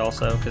Trick with it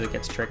also because it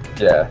gets Trick.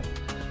 Yeah.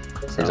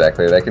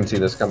 Exactly, I can see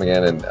this coming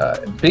in,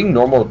 and being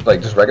normal,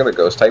 like just regular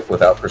Ghost type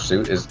without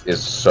Pursuit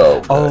is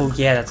so good. Oh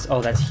yeah,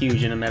 that's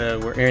huge in a meta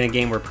where in a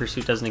game where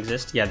Pursuit doesn't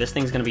exist. Yeah, this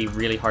thing's gonna be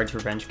really hard to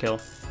revenge kill,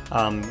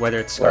 whether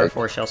it's Scarf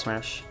or Shell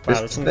Smash.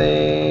 Wow, this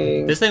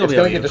thing will be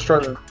gonna get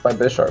destroyed by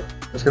Bisharp.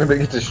 It's gonna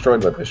get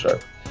destroyed by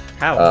Bisharp.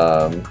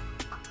 How?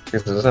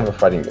 Because it doesn't have a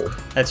fighting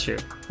move. That's true.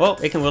 Well,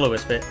 it can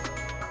Will-O-Wisp it.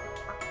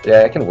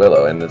 Yeah, it can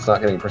Willow, and it's not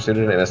getting pursued,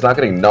 and it's not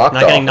getting knocked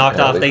off. Not getting knocked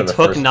off. They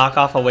took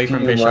knockoff away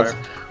from Bisharp.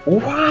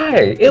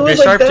 Why? It was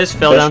Bisharp just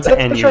fell down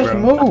to NU, bro.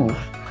 Move.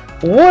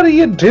 What are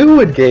you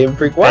doing, Game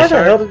Freak? Why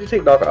the hell did you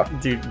take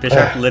knockoff? Dude,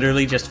 Bisharp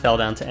literally just fell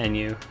down to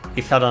NU.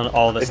 He fell down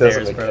all the stairs,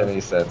 bro. It doesn't make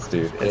any sense,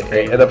 dude.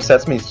 It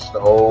upsets me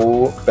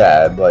so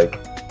bad. Like,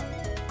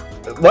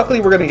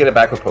 luckily we're gonna get it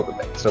back with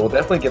Pokebank, so we'll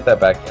definitely get that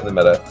back in the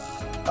meta.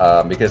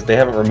 because they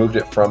haven't removed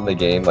it from the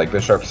game. Like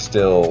Bisharp's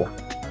still,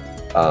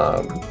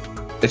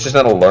 it's just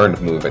not a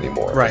learned move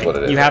anymore. Right. Is what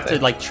it is, you have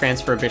to like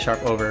transfer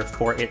Bisharp over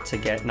for it to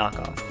get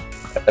knockoff.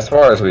 As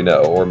far as we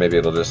know, or maybe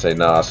it'll just say,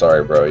 "Nah,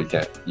 sorry, bro, you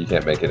can't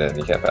make it in.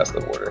 You can't pass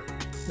the border."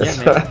 Yeah,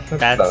 man.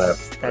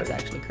 That's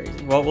actually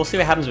crazy. Well, we'll see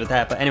what happens with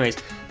that. But anyways,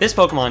 this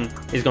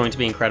Pokemon is going to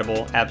be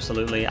incredible.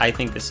 Absolutely. I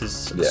think this is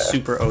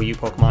super OU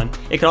Pokemon.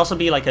 It could also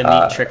be like a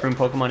neat Trick Room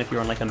Pokemon if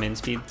you're on like a min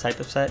speed type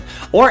of set.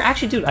 Or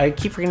actually, dude, I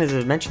keep forgetting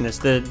to mention this.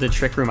 The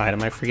Trick Room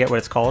item. I forget what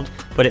it's called,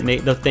 but it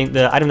made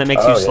the item that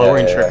makes you slower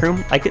in Trick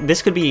Room.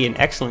 This could be an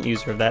excellent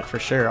user of that for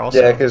sure.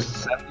 Also. Yeah, because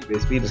 70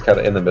 base speed is kind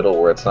of in the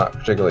middle where it's not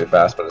particularly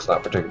fast, but it's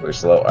not particularly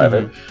slow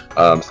either.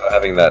 So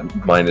having that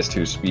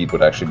 -2 speed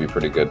would actually be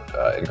pretty good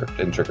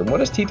in Trick Room. What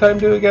does T-Time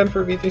do again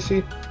for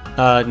VTC?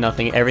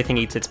 Nothing. Everything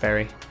eats its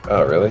berry.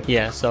 Oh, really?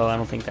 Yeah, so I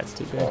don't think that's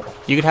too good.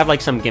 You could have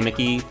like some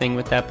gimmicky thing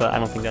with that, but I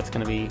don't think that's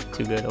going to be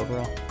too good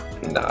overall.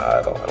 Nah,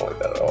 I don't like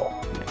that at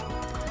all.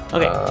 Yeah.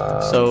 Okay,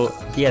 so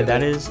yeah,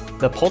 that is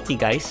the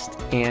Polteageist,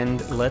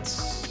 and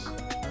let's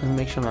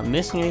make sure I'm not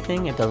missing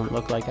anything. It doesn't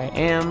look like I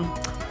am.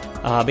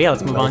 But yeah,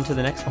 let's move on to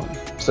the next one.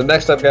 So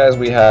next up, guys,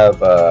 we have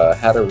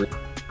Hatterene.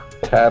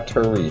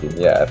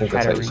 Yeah, I think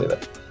that's how you say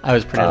that. I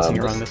was pronouncing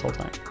it wrong this whole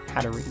time.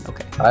 Hatterene,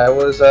 okay. I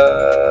was,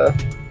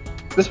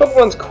 this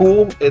Pokemon's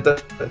cool.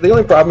 The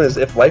only problem is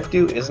if Life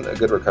Dew isn't a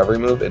good recovery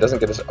move, it doesn't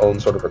get its own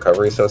sort of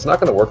recovery, so it's not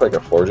going to work like a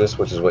Florges,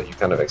 which is what you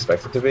kind of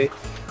expect it to be.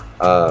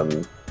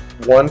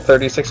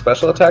 136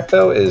 special attack,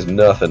 though, is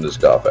nothing to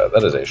scoff at.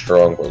 That is a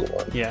strong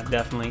Pokemon. Yeah,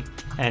 definitely.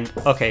 And,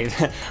 okay,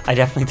 I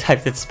definitely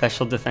typed its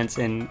special defense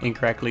in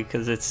incorrectly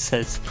because it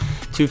says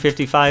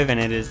 255, and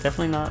it is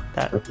definitely not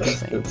that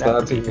insane. It's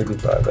not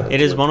 255.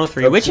 It is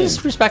 103, which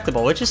is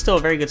respectable, which is still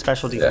a very good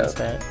special defense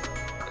stat.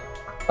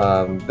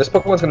 This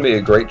Pokemon's going to be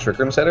a great Trick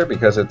Room setter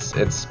because its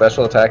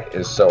special attack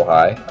is so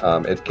high.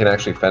 It can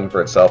actually fend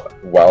for itself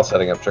while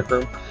setting up Trick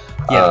Room.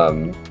 Yeah.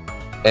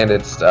 And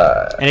it's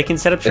and it can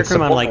set up Trick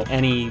Room on like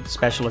any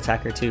special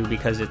attacker too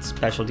because its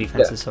special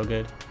defense is so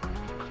good.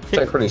 It's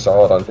like pretty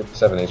solid on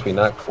 57 HP,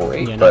 not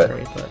great, yeah, but, not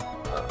great,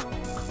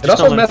 but it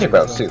also has Magic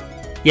Bounce too.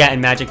 Yeah, and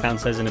Magic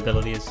Bounce as an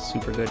ability is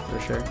super good for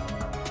sure.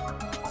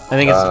 I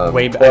think it's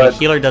way better. I mean,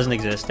 Healer doesn't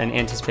exist, and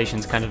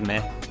Anticipation's kind of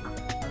meh.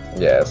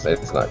 Yeah,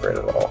 it's not great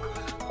at all.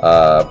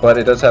 But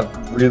it does have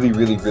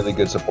really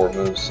good support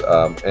moves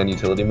and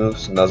utility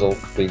moves. Nuzzle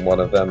being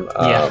one of them.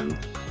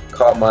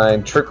 Calm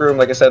Mind, Trick Room,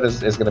 like I said,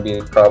 is going to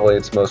be probably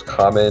its most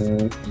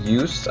common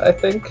use, I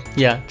think.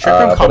 Yeah, Trick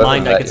Room, Calm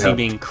Mind, I could see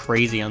being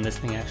crazy on this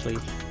thing actually.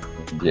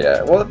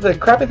 Yeah, well, the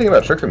crappy thing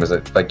about Trick Room is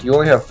that like you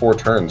only have 4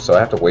 turns, so I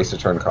have to waste a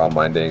turn Calm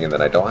Minding, and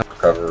then I don't have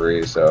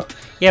recovery, so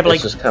yeah, but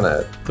it's just kind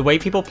of the way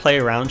people play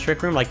around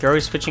Trick Room, like they're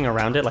always switching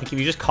around it. Like if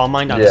you just Calm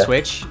Mind on a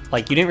switch,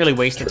 like you didn't really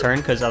waste a turn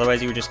because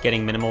otherwise you were just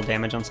getting minimal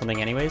damage on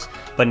something anyways.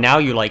 But now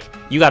you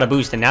got a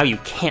boost, and now you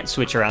can't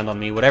switch around on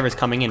me. Whatever's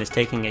coming in is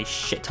taking a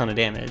shit ton of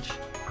damage.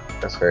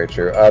 That's very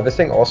true. This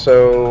thing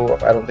also,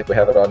 I don't think we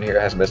have it on here,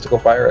 it has Mystical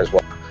Fire as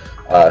well.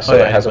 So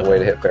it has a way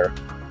to hit fair.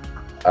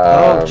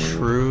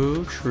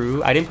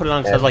 True. I didn't put it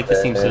on because I was like,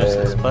 this seems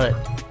useless, but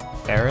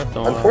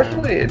Ferrothorn.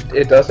 Unfortunately,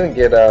 it doesn't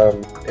get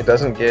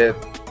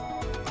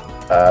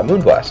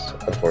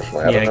Moonblast.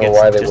 Unfortunately, I don't know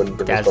why they wouldn't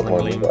give this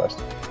Pokemon Moonblast.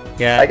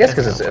 Yeah, I guess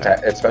because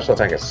its special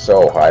attack is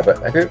so high.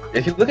 But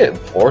if you look at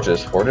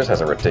Florges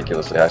has a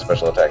ridiculously high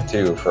special attack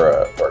too for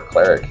a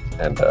Cleric,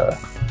 and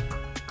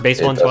base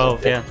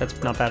 112. Yeah,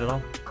 that's not bad at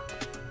all.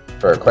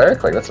 For a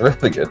Cleric, like that's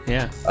really good.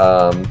 Yeah.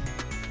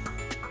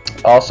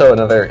 Also,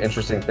 another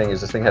interesting thing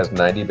is this thing has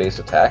 90 base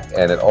attack,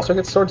 and it also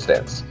gets Sword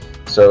Stance.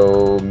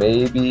 So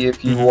maybe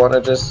if you want to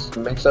just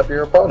mix up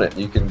your opponent,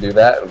 you can do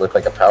that with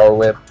like a Power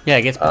Whip. Yeah,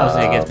 it gets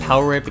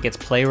Power Whip, it gets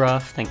Play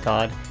Rough, thank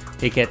God.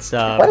 It gets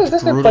why does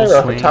this get Play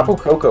Rough? Tapu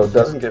Koko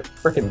doesn't get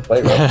freaking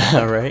Play Rough.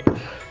 Right.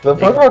 The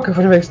Pokemon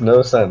company makes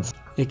no sense.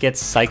 It gets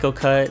Psycho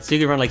Cut, so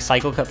you can run like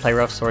Psycho Cut, Play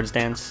Rough, Swords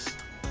Dance,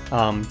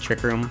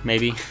 Trick Room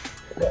maybe.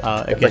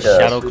 Yeah. It gets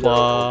like Shadow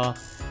Claw.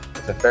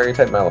 It's a fairy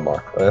type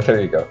Malamar.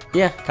 There you go.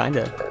 Yeah,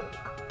 kinda.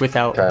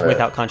 Without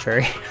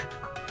Contrary.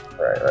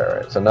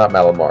 Right. So not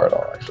Malamar at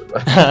all, actually.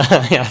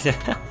 Yeah.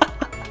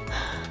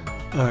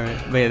 Alright.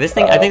 But yeah, this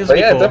thing, I think this would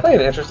be cool. Definitely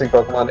an interesting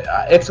Pokemon.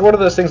 It's one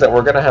of those things that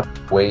we're going to have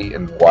to wait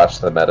and watch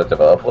the meta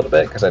develop a little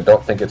bit, because I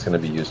don't think it's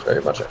going to be used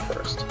very much at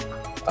first.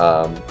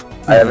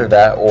 Either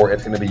that, or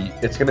it's going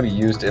to be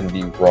used in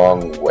the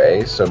wrong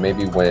way. So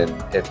maybe when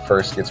it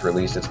first gets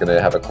released, it's going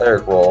to have a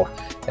Cleric role,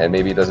 and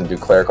maybe it doesn't do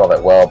Cleric all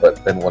that well.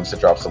 But then once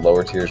it drops to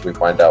lower tiers, we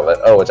find out that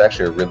it's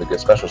actually a really good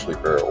Special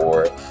Sweeper,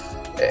 or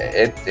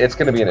it's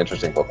going to be an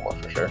interesting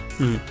Pokemon for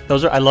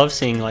sure. I love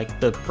seeing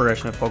like the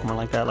progression of Pokemon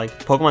like that.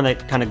 Like Pokemon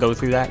that kind of go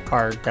through that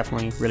are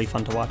definitely really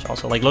fun to watch.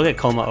 Also, like look at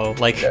Como-O.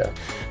 Like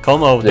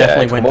Como-O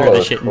definitely went through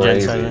the shit in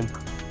Gen 7.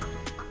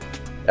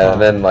 And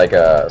then, like,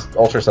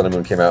 Ultra Sun and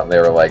Moon came out, and they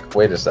were like,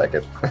 wait a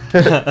second.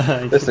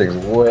 This thing's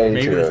way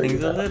Maybe too... this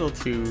thing's a little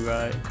too...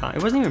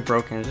 it wasn't even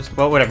broken. It was just...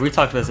 Well, whatever. We've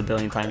talked about this a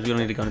billion times. We don't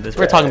need to go into this.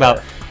 We're talking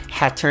about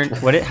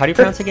Hatterene... How do you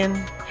pronounce it again?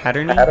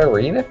 Hatterene?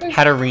 Hatterene, I think?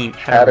 Hatterene.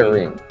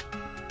 Hatterene.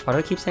 Why do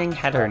I keep saying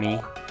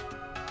Hatterene?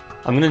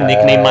 I'm gonna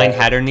nickname mine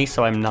Hatterene,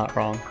 so I'm not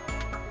wrong.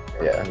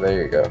 Yeah,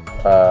 there you go.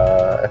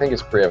 I think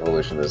its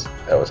pre-evolution was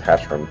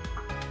Hatterene.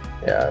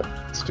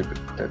 Yeah, stupid.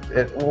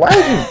 Why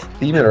would you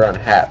theme it around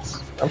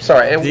hats? I'm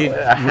sorry. Dude,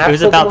 it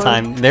was about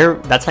time.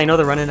 That's how you know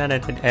they're running out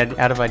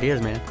of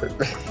ideas, man.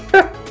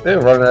 They've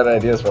been running out of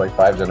ideas for like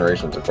 5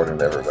 generations, according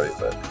to everybody.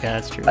 But yeah,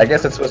 that's true. I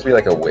guess it's supposed to be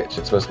like a witch.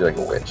 It's supposed to be like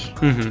a witch.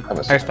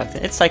 I respect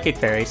it. It's Psychic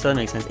Fairy, so that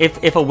makes sense.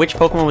 If a witch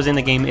Pokemon was in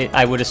the game,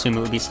 I would assume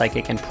it would be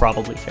Psychic and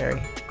probably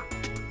Fairy.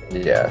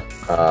 Yeah.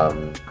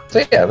 So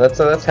yeah, that's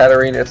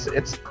Hatterene.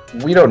 It's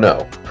we don't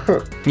know.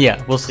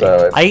 Yeah, we'll see.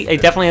 So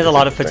it definitely has a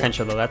lot of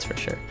potential, though. That's for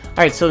sure. All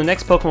right, so the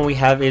next Pokemon we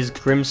have is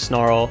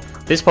Grimmsnarl.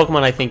 This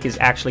Pokemon I think is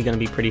actually going to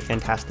be pretty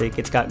fantastic.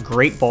 It's got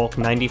great bulk,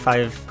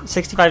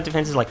 65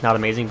 defense is like not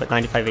amazing, but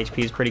 95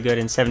 HP is pretty good,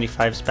 and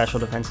 75 special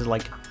defense is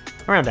like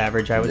around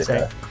average, I would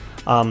say.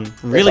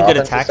 Really good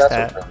attack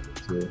stat.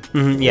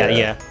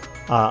 Yeah.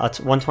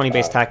 120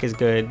 base attack is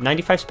good.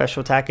 95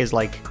 special attack is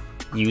like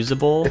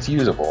usable. It's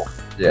usable.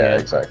 Yeah.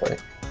 Exactly.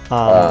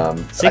 I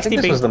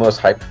think this was the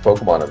most hyped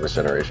Pokemon of this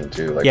generation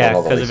too. Like yeah, when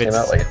all the because of came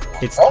out,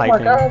 like, its oh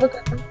typing. my god, look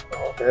at this.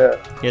 Yeah.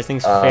 This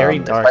thing's very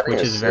dark, which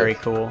is very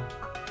cool.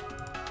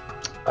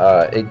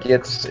 It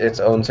gets its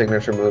own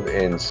signature move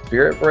in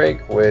Spirit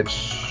Break,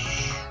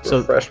 which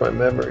refresh my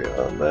memory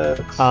on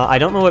that. I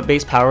don't know what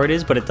base power it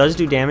is, but it does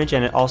do damage,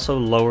 and it also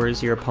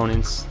lowers your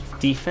opponent's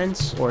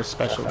defense or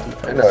special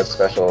defense. No, it's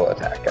special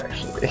attack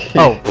actually.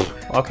 Oh,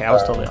 okay, I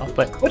was totally off.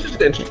 But which is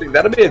interesting.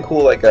 That'd be a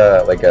cool like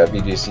a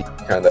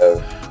VGC kind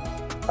of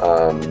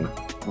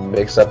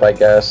mix up, I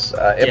guess.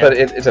 But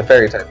it's a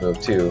fairy type move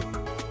too.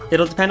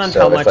 It'll depend on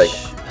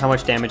how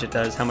much damage it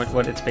does,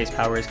 what its base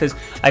power is. Because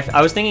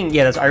I was thinking,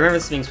 I remember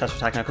this being special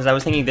attack now. Because I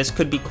was thinking this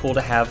could be cool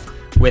to have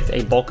with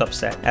a bulk up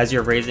set. As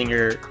you're raising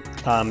your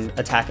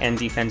attack and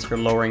defense, you're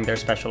lowering their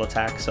special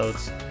attack. So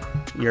it's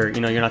you're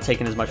not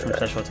taking as much from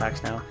special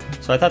attacks now.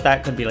 So I thought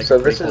that could be like a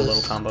pretty cool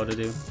little combo to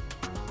do.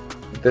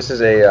 This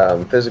is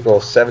a physical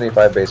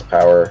 75 base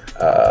power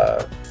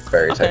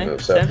fairy type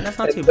move. So that's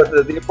not too bad.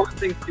 But the important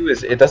thing too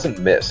is it doesn't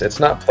miss. It's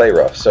not play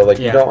rough. So like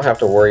you don't have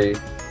to worry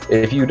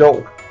if you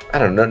don't. I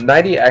don't know.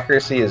 90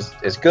 accuracy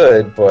is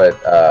good, but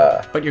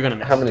you're gonna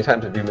miss. How many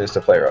times have you missed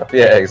a play rough?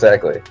 Yeah,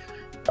 exactly.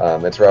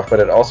 It's rough, but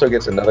it also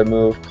gets another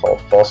move called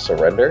False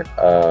Surrender.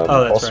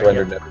 False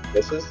Surrender never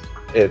misses.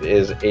 It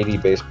is 80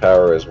 base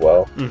power as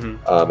well,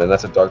 and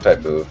that's a Dark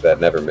type move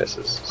that never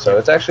misses. So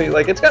it's actually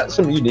like it's got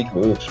some unique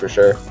moves for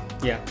sure.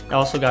 Yeah, it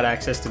also got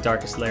access to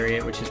Darkest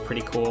Lariat, which is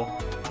pretty cool.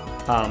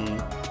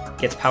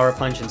 Gets Power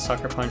Punch and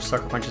Sucker Punch.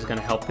 Sucker Punch is going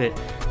to help it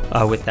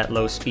with that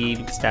low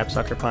speed stab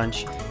Sucker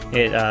Punch.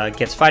 It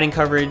gets Fighting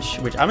Coverage,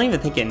 which I don't even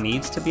think it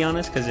needs, to be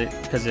honest,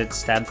 because it's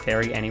Stab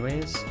Fairy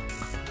anyways.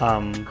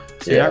 So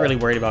you're not really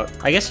worried about.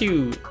 I guess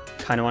you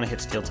kind of want to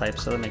hit Steel type,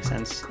 so that makes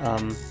sense.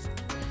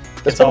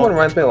 This Pokemon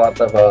reminds me a lot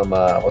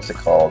of what's it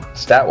called?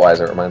 Stat-wise,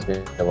 it reminds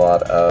me a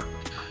lot of.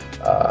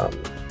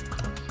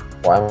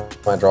 Why am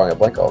I drawing a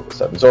blank all of a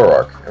sudden?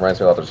 Zoroark. It reminds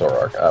me a lot of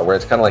Zoroark, where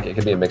it's kind of like it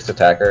can be a mixed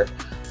attacker.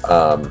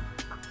 I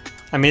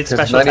mean, its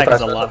special attack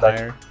is a lot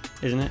higher,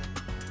 isn't it?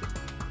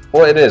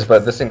 Well, it is,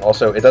 but this thing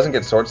also it doesn't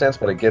get Sword Stance,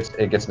 but it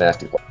gets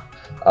Nasty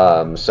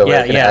Plot. So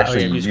it can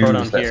actually use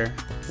that. Here.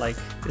 Like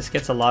this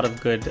gets a lot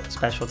of good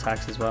special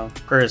attacks as well,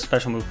 or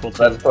special move pool too.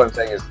 That's what I'm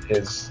saying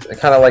is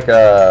kind of like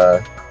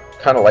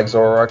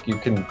Zoroark. You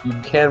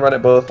can run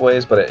it both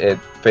ways, but it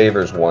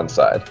favors one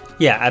side.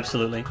 Yeah,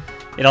 absolutely.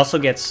 It also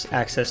gets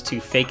access to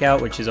Fake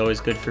Out, which is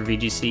always good for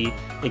VGC.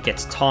 It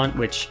gets Taunt,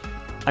 which,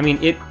 I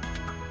mean,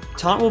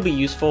 Taunt will be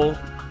useful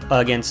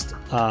against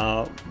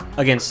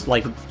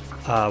like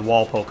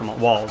wall Pokemon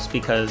walls,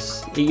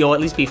 because you'll at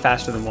least be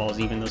faster than walls,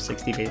 even though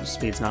 60 base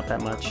speed's not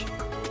that much.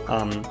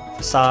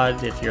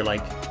 Facade, if you're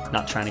like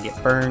not trying to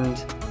get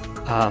burned,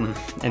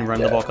 and run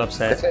the bulk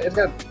upset. It's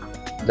got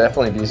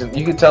definitely decent.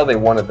 You can tell they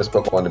wanted this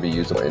Pokemon to be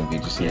usable in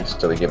VGC,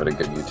 so they give it a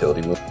good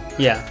utility move.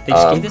 Yeah, they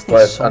just gave this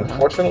thing so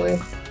unfortunately,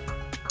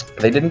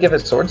 they didn't give it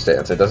Sword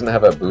Stance. It doesn't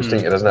have a boosting.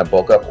 It doesn't have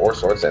bulk up or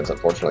Sword Stance,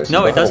 unfortunately. So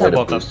no, it does have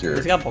bulk up.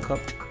 It's got bulk up.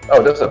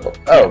 Oh, it does have bulk.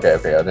 Oh, okay.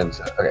 I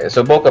didn't. Okay,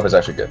 so bulk up is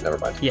actually good. Never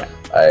mind. Yeah.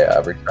 I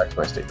retract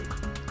my statement.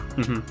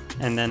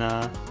 And then,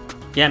 I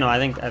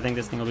think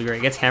this thing will be great.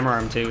 It gets Hammer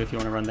Arm too if you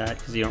want to run that,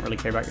 because you don't really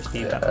care about your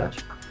speed that much.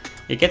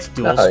 It gets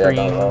Dual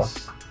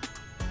Screens.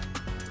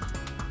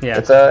 Yeah.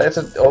 It's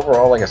an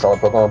overall like a solid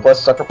Pokemon.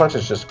 Plus, Sucker Punch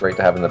is just great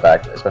to have in the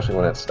back, especially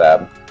when it's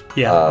Stab.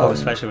 Yeah.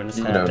 Especially when it's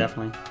Stab,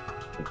 definitely.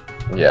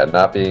 Yeah,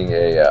 not being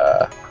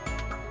a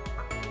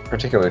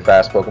particularly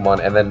fast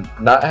Pokemon, and then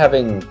not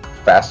having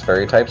fast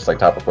Fairy types like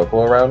Tapu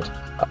Koko around,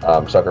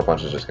 Sucker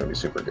Punch is just going to be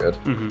super good.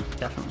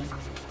 Definitely.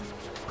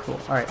 Cool.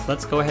 All right, so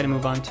let's go ahead and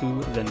move on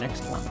to the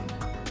next one.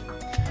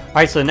 All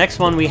right, so the next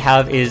one we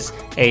have is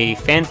a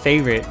fan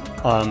favorite,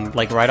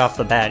 like right off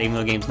the bat, even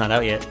though the game's not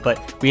out yet,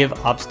 but we have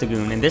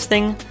Obstagoon, and this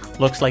thing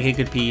looks like it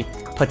could be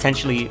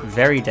potentially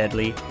very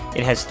deadly.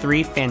 It has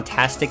 3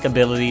 fantastic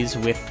abilities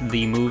with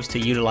the moves to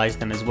utilize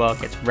them as well.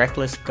 It gets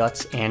Reckless,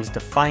 Guts, and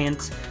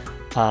Defiant.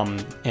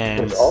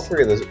 And all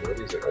 3 of those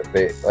abilities are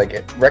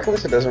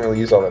Reckless. It doesn't really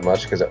use all that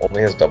much because it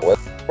only has Double Edge.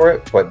 for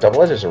it, but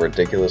Double Edge is a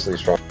ridiculously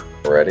strong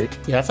already.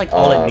 Yeah, that's like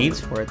all it needs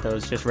for it though.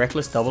 It's just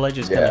Reckless Double Edge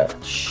is gonna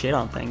shit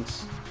on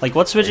things. Like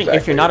what's switching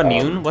if you're not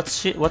immune?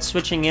 What's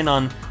switching in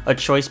on a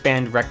choice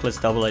band Reckless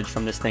Double Edge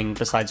from this thing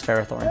besides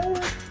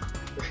Ferrothorn?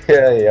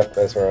 Yep,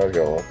 that's where I was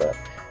going with that.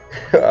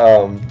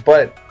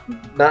 But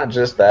not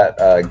just that.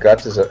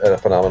 Guts is a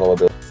phenomenal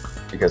ability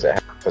because it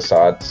has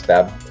Facade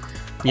Stab,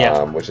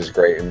 which is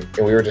great. And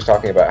we were just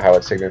talking about how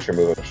its signature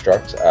move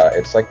Obstruct.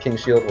 It's like King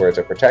Shield, where it's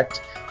a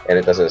Protect, and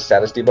it does a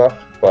status debuff,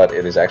 but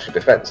it is actually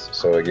defense.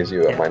 So it gives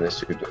you a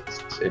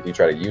 -2 if you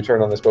try to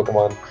U-turn on this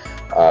Pokemon,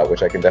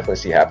 which I can definitely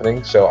see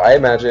happening. So I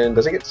imagine,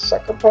 does it get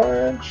Sucker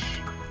Punch?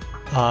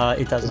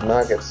 It does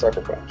not get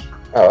Sucker Punch.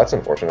 Oh, that's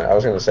unfortunate. I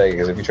was going to say,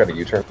 because if you try to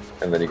U-turn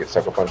and then you get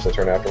Sucker Punch the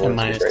turn afterwards,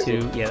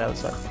 -2, yeah, that would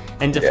suck.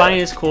 And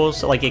Defiant is cool,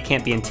 so like it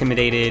can't be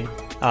intimidated.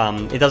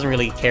 It doesn't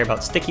really care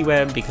about Sticky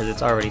Web because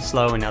it's already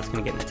slow and now it's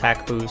going to get an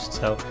attack boost.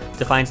 So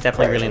Defiant's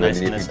definitely really nice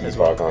in this as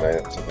well. On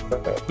it,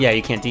 like that. Yeah,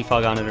 you can't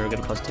defog on it or get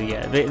a +2.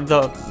 Yeah,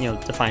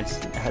 Defiance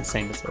has the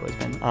same as it's always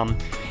been.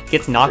 It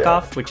gets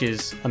Knockoff, which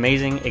is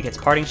amazing. It gets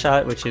Parting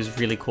Shot, which is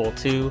really cool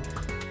too.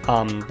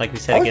 Like we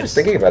said, I was just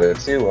thinking about it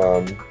too.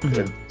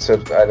 So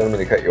I don't mean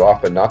to cut you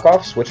off, but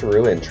Knockoff,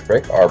 Switcheroo, and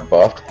Trick are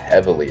buffed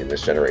heavily in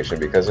this generation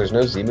because there's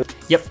no Z move.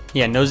 Yep.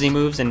 Yeah, no Z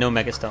moves and no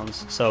Mega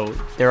Stones. So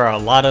there are a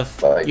lot of.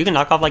 You can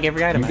knock off like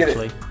every item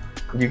actually.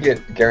 You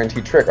get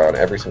guaranteed Trick on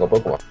every single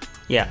Pokemon.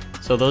 Yeah.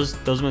 So those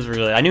moves were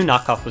really. I knew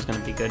Knockoff was going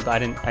to be good,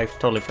 but I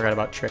totally forgot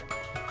about Trick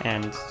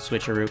and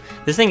Switcheroo.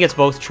 This thing gets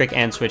both Trick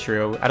and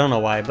Switcheroo. I don't know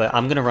why, but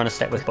I'm gonna run a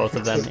set with both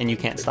of them, and you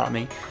can't stop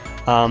me.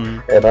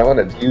 And I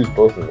want to use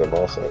both of them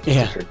also.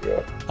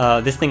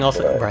 This thing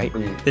also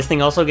This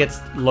thing also gets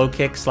Low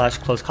Kick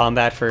 / Close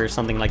Combat for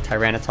something like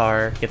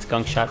Tyranitar. Gets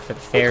Gunk Shot for the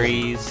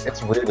fairies.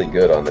 It's really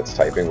good on its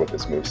typing with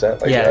this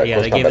moveset. Like,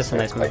 they gave us a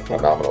nice move.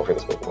 Phenomenal for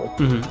this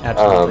Pokemon.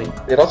 Absolutely.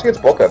 It also gets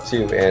Bulk Up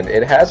too, and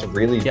it has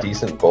really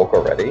decent bulk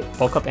already.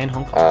 Bulk Up and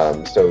Home.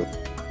 So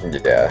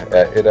this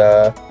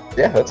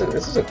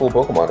is a cool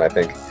Pokemon, I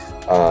think.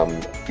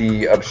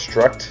 The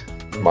Obstruct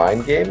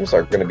mind games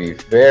are going to be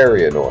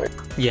very annoying.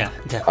 Yeah,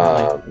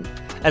 definitely.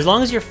 As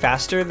long as you're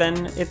faster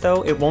than it,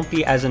 though, it won't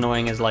be as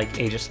annoying as like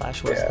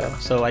Aegislash was, though.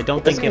 So I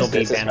don't think it'll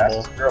be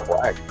bannable.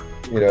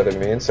 You know what I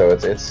mean? So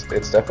it's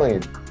definitely.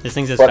 This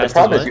thing's as fast as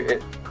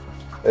what?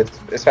 It's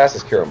as fast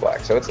as Kyurem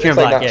Black. So it's like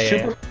not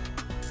super,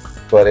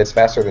 but it's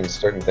faster than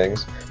certain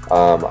things.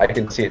 I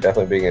can see it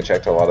definitely being a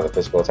check to a lot of the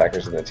physical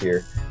attackers in the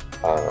tier.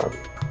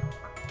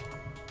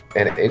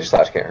 And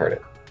Aegislash can't hurt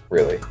it,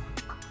 really.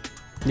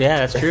 Yeah,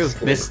 that's true.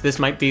 This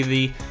might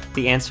be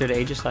the answer to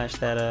Aegislash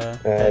that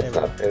it's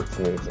not.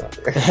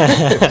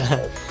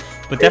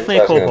 But definitely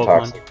a cool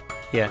Pokemon.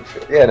 Yeah,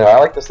 no, I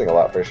like this thing a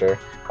lot for sure.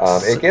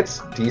 It gets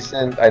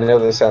decent. I know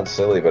this sounds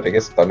silly, but it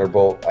gets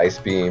Thunderbolt, Ice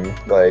Beam,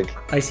 like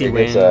Icy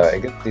Wind.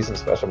 It gets decent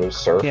special moves.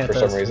 Surf for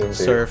some reason too.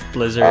 Surf,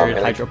 Blizzard,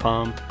 Hydro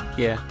Pump.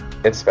 Yeah.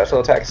 Its special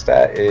attack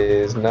stat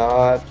is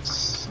not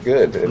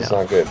good. It's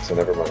not good. So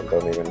never mind.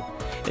 Don't even.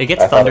 It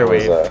gets Thunder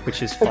Wave,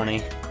 which is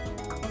funny.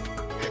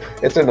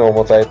 It's a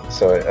normal type,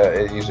 so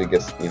it usually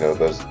gets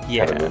those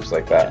kind of moves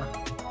like that.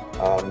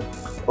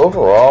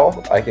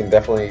 Overall, I can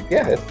definitely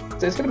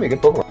it's gonna be a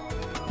good Pokemon.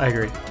 I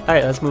agree. All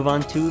right, let's move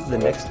on to the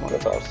next one.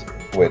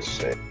 Which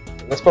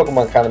this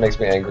Pokemon kind of makes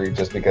me angry,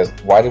 just because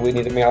why do we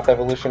need a Meowth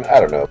evolution? I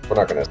don't know. We're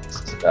not gonna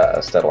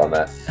settle on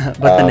that.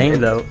 But the name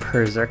though,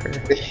 Perrserker.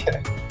 Yeah,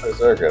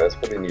 Perrserker. That's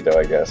pretty neato,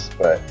 I guess.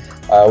 But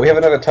we have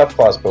another Tough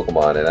Claws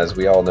Pokemon, and as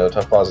we all know,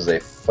 Tough Claws is a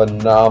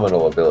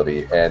phenomenal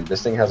ability, and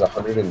this thing has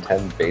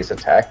 110 base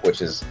attack,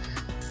 which is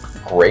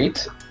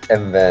great,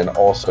 and then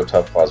also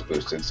Tough Claws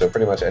boosted. So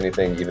pretty much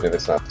anything, even if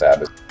it's not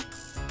stab,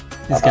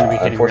 it's going to be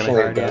hitting really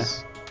hard.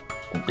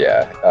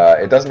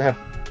 It doesn't have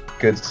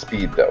good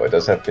speed though. It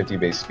does have 50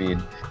 base speed,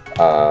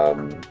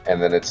 and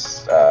then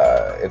its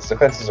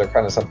defenses are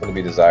kind of something to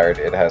be desired.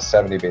 It has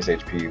 70 base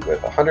HP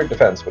with 100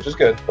 defense, which is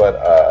good,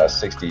 but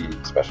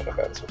 60 special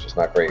defense, which is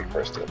not great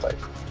for a steel type.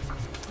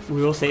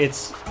 We will say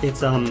its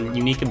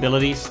unique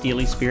ability,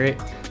 Steely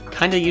Spirit,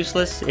 kind of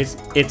useless. It's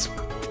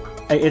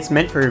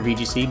meant for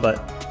VGC,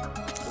 but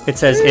it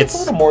says it's a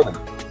little more than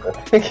I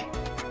think.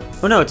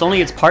 Oh no, it's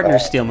only its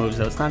partner's steel moves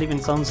though. It's not even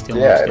its own steel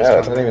moves. Yeah, no,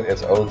 it's not even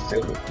its own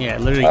steel moves. Yeah,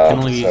 it literally can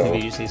only be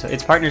used in VGC. So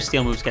its partner's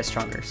steel moves get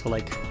stronger. So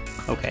like,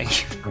 okay.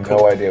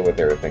 No idea what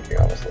they were thinking,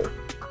 honestly.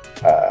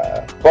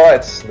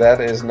 But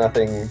that is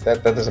nothing.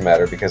 That doesn't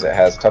matter because it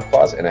has Tough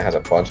Claws and it has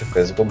a bunch of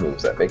physical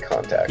moves that make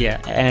contact.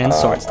 Yeah, and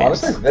Sword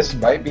Stance. Honestly, this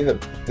might be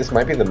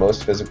the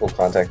most physical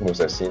contact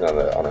moves I've seen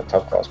on a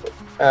Tough Claws. But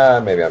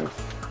maybe I'm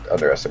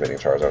underestimating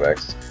Charizard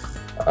X.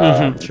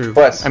 True.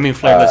 But I mean,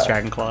 Flameless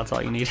Dragon Claw. That's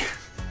all you need.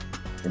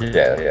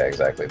 Yeah,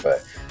 exactly.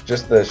 But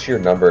just the sheer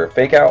number.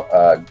 Fake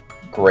Out,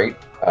 great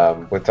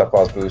with Tough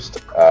Claws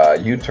boost.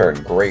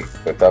 U-turn, great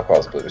with Tough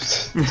Claws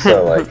boost.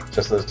 So like,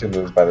 just those two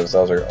moves by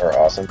themselves are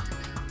awesome.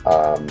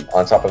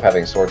 On top of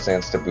having Sword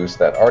Stance to boost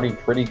that already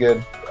pretty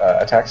good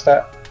attack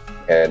stat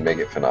and make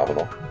it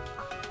phenomenal.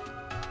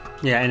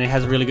 Yeah, and it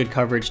has really good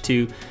coverage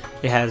too.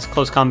 It has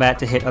Close Combat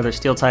to hit other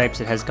steel types.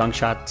 It has Gunk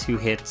Shot to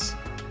hit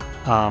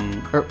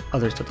or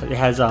other steel types. It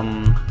has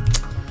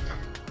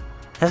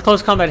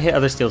close combat hit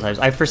other steel types.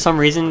 I for some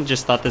reason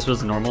just thought this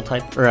was a normal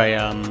type, or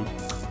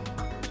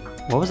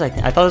what was I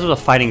thought this was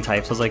a fighting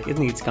type, so I was like, it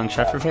needs Gunk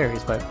Shot for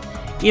fairies, but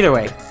either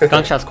way,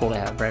 Gunk Shot's cool to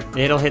have, right?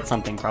 It'll hit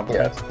something probably.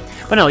 Yeah.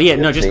 But no, yeah,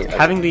 no, just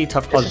having the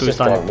Tough Claws boost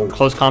on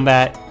close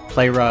combat,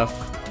 play rough,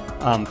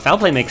 foul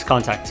play makes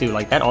contact too,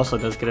 like that also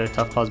does get a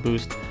Tough Claws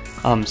boost.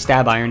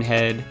 Stab Iron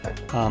Head,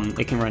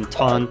 it can run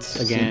Taunt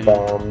again.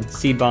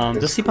 Seed Bomb.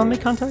 Does Seed Bomb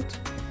make contact?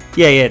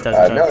 Yeah, it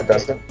does. No, it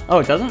doesn't. Oh,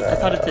 it doesn't? I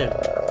thought it did.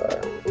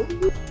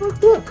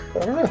 Look,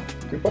 I don't know.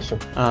 Good question.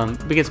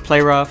 It gets play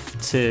rough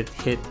to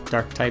hit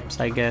dark types,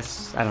 I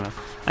guess. I don't know.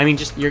 I mean,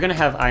 just you're gonna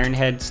have Iron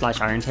Head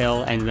 / Iron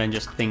Tail, and then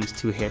just things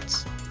to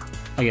hit,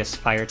 I guess,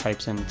 fire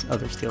types and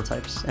other steel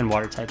types and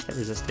water types that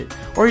resist it.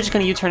 Or you're just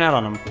gonna U-turn out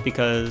on them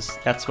because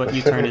that's what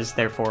U-turn is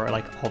there for,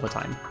 like all the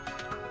time.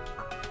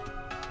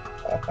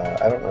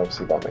 I don't know if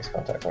Seed Bomb makes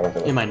contact. I don't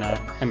think it might not.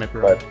 I might be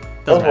wrong.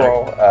 But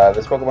overall,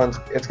 this Pokemon's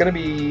it's gonna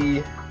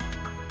be.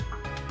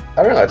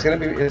 I don't know.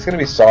 It's gonna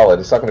be solid.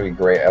 It's not gonna be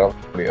great. I don't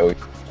think it'll be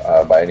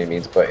OU by any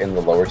means, but in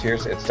the lower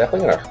tiers, it's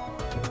definitely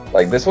gonna.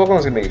 Like this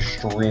Pokemon's gonna be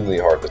extremely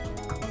hard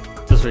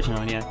to switch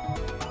on. Yeah,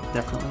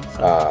 definitely.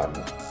 So.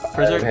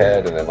 Perrserker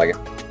head, and then like,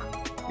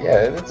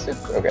 yeah, it's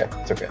okay.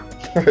 It's okay.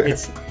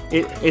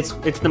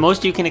 it's the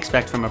most you can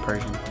expect from a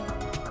Persian.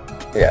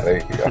 Yeah, there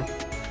you go.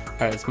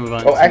 All right, let's move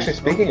on. Oh, actually,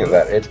 speaking of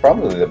that, it's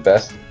probably the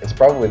best. It's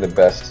probably the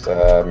best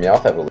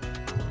Meowth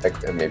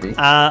evolution, maybe.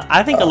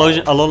 I think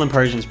Alolan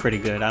Persian's pretty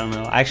good. I don't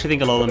know. I actually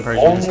think Alolan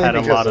Persian has had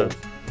a lot of.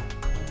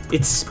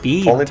 It's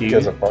speed, only dude.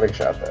 because of Parting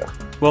Shot, though.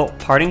 Well,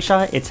 Parting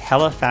Shot, it's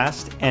hella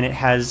fast, and it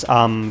has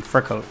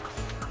Fur Coat.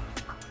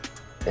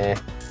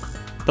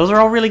 Those are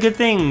all really good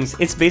things.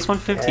 It's base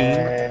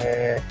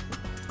 115.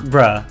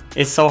 Bruh,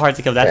 it's so hard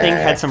to kill. That thing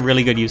had some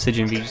really good usage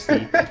in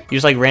VGC. You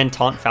just like ran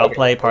Taunt, Foul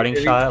Play, Parting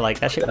Shot, like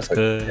that shit was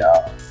good.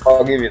 Yeah,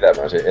 I'll give you that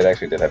much. It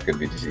actually did have good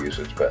VGC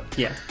usage, but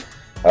yeah.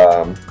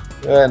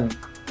 And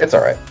it's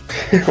alright.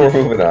 We're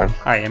moving on.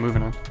 Alright, yeah,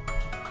 moving on.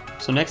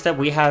 So next up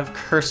we have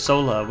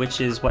Cursola,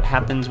 which is what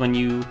happens when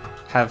you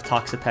have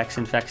Toxapex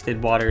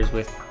infected waters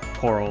with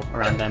coral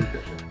around them.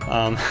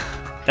 I'm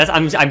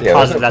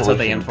positive that's what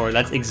they aimed for.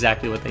 That's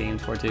exactly what they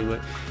aimed for too.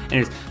 But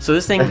anyways, so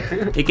this thing,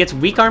 it gets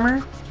weak armor,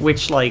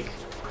 which like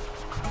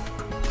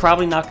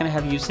probably not gonna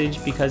have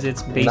usage because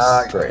it's base.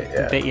 Not great.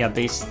 Yeah.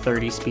 Base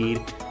 30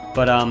 speed.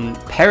 But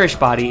Perish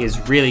Body is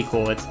really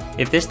cool. It's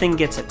if this thing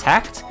gets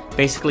attacked,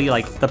 basically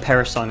like the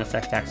Perish Song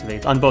effect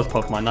activates on both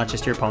Pokemon, not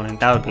just your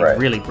opponent. That would be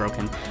really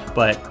broken.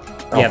 But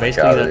yeah,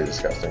 basically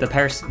the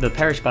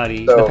Perish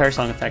Body, the Perish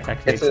Song effect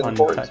activates on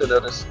touch. It's important to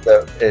notice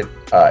that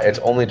it's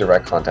only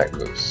direct contact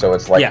moves, so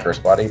it's like Curse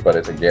Body, but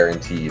it's a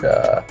guaranteed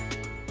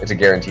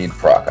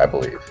proc, I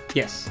believe.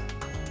 Yes.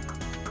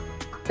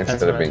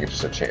 Instead of being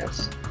just a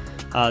chance.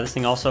 This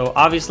thing also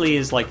obviously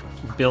is like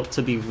built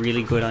to be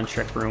really good on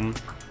Trick Room.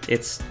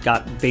 It's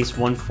got base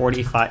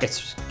 145.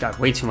 It's got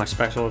way too much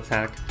special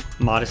attack.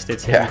 Modest,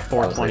 it's hitting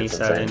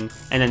 427,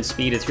 and then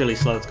speed. It's really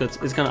slow. It's good.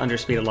 It's gonna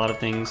underspeed a lot of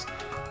things.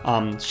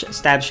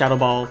 Stab, Shadow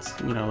Ball,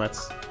 you know,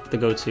 that's the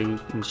go-to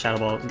in Shadow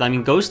Ball. I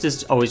mean, Ghost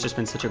has always just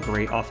been such a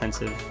great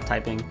offensive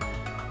typing.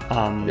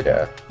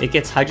 It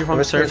gets Hydro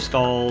Pump, Surf,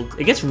 Scald.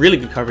 It gets really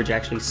good coverage,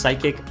 actually.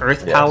 Psychic,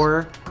 Earth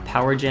Power,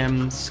 Power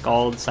Gem,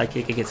 Scald,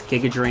 Psychic. It gets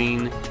Giga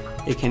Drain.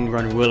 It can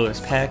run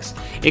Will-O-Wisp Pex.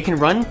 It can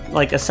run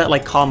like a set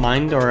like Calm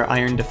Mind or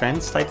Iron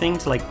Defense type thing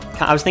to like.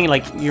 I was thinking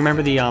like you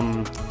remember the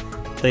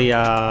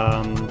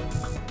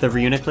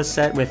Reuniclus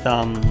set with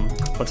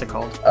what's it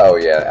called? Oh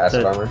yeah,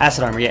 Acid Armor.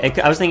 Acid Armor,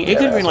 yeah. I was thinking it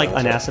could be like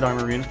an Acid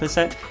Armor Reuniclus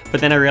set,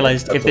 but then I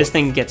realized if this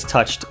thing gets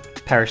touched,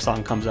 Perish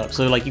Song comes up.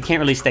 So like you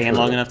can't really stay in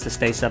long enough to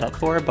stay set up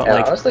for it. But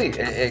like honestly,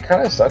 it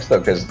kind of sucks though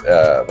because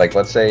like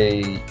let's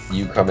say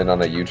you come in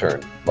on a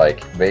U-turn,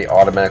 like they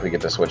automatically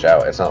get to switch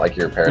out. It's not like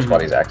your Perish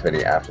Body is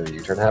activating after the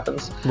U-turn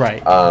happens.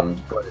 Right.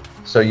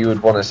 So you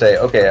would want to say,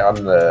 okay, I'm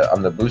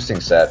the boosting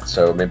set,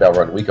 so maybe I'll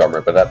run Weak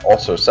Armor, but that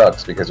also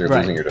sucks because you're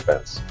losing your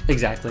defense.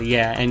 Exactly.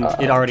 Yeah, and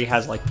it already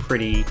has like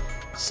pretty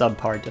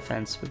subpar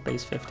defense with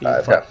base 50.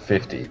 It's got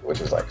 50, which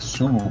is like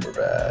super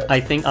bad.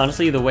 I think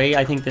honestly, the way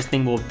I think this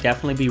thing will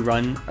definitely be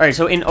run. All right,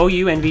 so in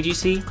OU and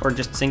VGC or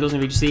just singles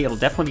and VGC, it'll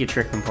definitely be a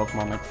Trick Room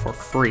Pokemon like for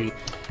free,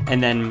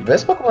 and then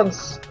this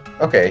Pokemon's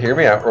okay. Hear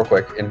me out real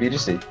quick. In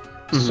VGC,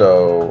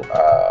 so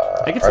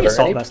I can see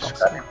Assault Vest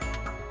also.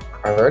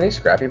 Are there any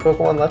scrappy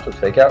Pokemon left with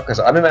Fake Out? Because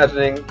I'm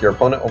imagining your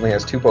opponent only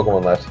has 2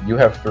 Pokemon left. You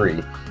have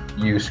 3.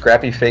 You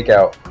scrappy Fake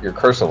Out your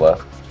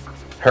Cursola.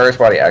 Perish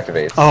Body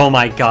activates. Oh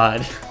my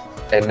god.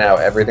 And now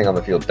everything on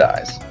the field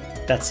dies.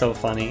 That's so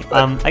funny.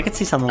 I could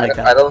see something like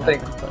that. I don't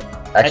think...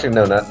 Actually,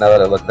 no, now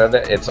that I looked at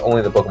it, it's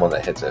only the Pokemon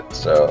that hits it.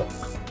 So,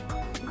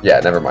 yeah,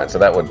 never mind. So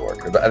that wouldn't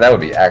work. That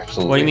would be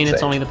absolutely What do you mean insane.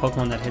 It's only the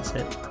Pokemon that hits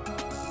it?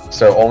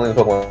 So only the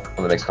Pokemon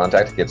that makes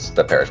contact gets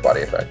the Perish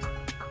Body effect.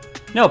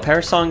 No,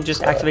 Perish Song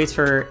just activates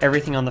for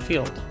everything on the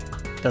field.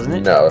 doesn't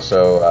it? No,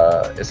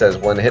 so it says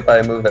when hit by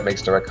a move that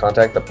makes direct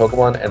contact, the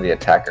Pokemon and the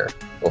attacker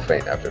will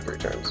faint after 3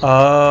 turns.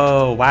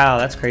 Oh, wow,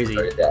 that's crazy.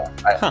 So,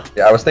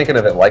 yeah, I was thinking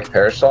of it like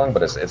Perish Song,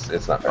 but it's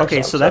not Perish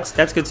Okay, Song, so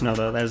that's good to know,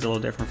 though. That is a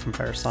little different from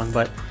Perish Song.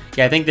 But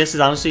yeah, I think this is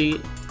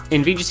honestly...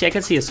 In VGC, I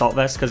could see Assault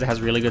Vest because it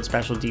has really good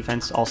special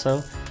defense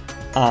also.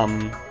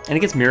 And it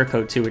gets Mirror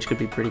Coat, too, which could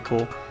be pretty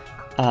cool.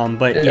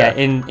 But yeah,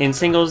 in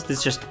singles,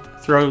 it's just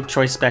throw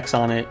choice specs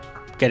on it,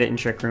 get it in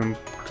Trick Room,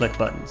 click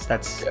buttons.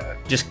 That's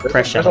just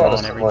press Shadow Ball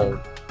and everything.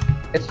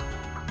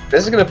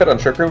 This is gonna fit on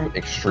Trick Room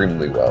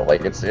extremely well.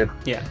 Like dude,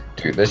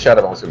 this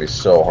Shadow Ball is gonna be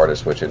so hard to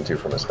switch into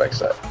from a spec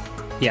set.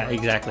 Yeah,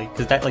 exactly.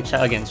 Because that, like,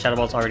 again, Shadow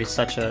Ball is already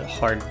such a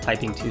hard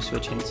typing to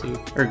switch into,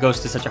 or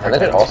Ghost is such a hard.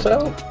 And then it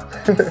also,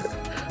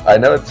 I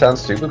know it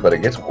sounds stupid, but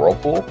it gets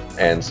Whirlpool,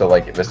 and so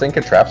like this thing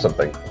can trap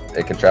something.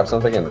 It can trap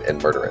something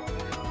and murder it,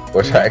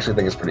 which I actually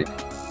think is pretty.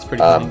 It's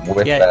pretty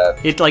funny.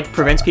 It like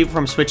prevents people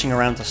from switching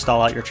around to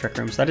stall out your Trick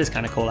Room, so that is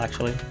kind of cool,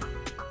 actually.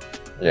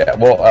 Yeah.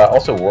 Well,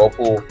 also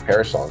Whirlpool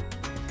Perish Song.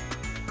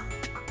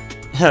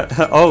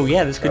 Oh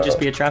yeah, this could just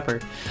be a trapper.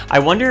 I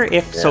wonder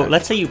if so.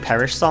 Let's say you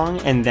Perish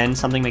Song and then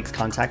something makes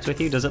contact with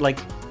you. Does it like?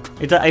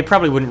 It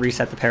probably wouldn't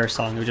reset the Perish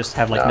Song. It would just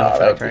have like no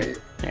effect, right?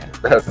 Yeah.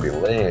 That would be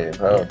lame.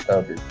 That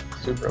would be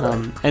super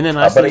lame. And then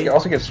lastly, but it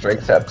also gets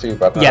Strength Tap too.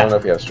 But I don't know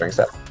if you have Strength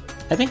Tap.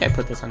 I think I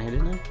put this on here,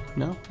 didn't I?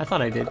 No, I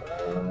thought I did.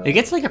 It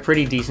gets like a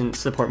pretty decent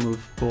support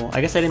move pool. I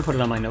guess I didn't put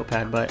it on my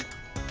notepad, but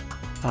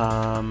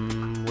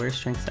where's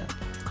Strength Tap?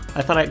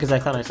 I thought I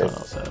saw it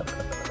also.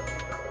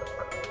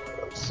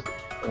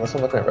 Unless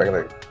I'm looking at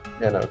regular,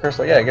 no,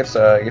 Cursola. Yeah, it gets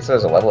it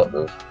as a level up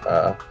move.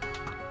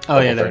 Oh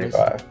yeah, there 35.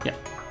 It is. Yeah,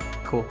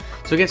 cool.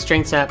 So it gets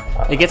Strength Sap.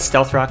 It gets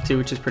Stealth Rock too,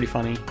 which is pretty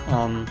funny.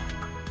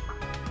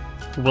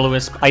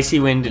 Will-O-Wisp, Icy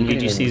Wind in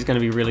VGC is going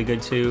to be really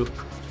good too,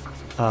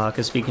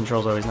 because speed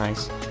control is always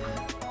nice.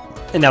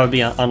 And that would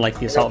be unlike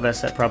the Assault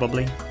Vest set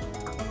probably.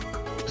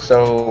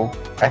 So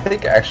I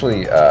think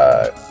actually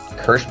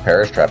Cursed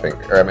Perish Trapping,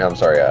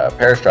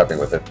 Perish Trapping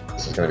with it.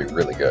 This is going to be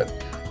really good.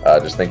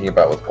 Just thinking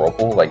about with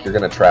Whirlpool, like you're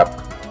going to trap,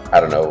 I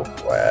don't know,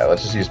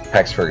 let's just use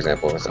Pex for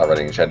example. If it's not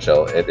running Shed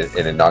Shell,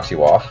 it knocks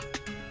you off.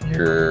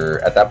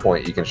 At that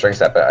point, you can Strength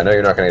Step it. I know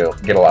you're not going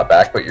to get a lot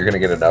back, but you're going to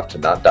get enough to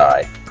not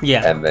die.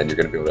 Yeah. And then you're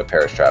going to be able to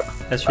Perish Trap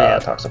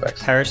Toxapex.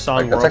 Perish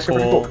Song,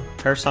 Whirlpool,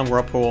 Perish Song,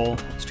 Whirlpool,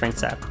 Strength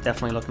Sap.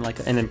 Definitely looking like,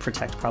 and then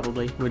Protect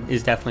probably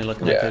is definitely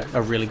looking like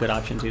a really good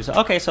option too. So,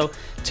 okay, so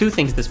 2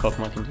 things this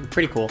Pokemon can do.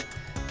 Pretty cool.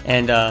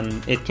 And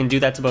it can do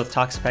that to both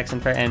Toxapex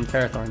and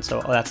Ferrothorn,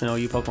 so that's an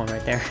OU Pokemon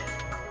right there.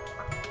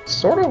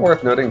 Sort of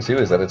worth noting too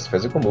is that its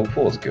physical move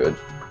pool is good.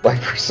 Like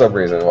for some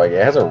reason, like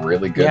it has a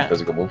really good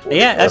physical move pool.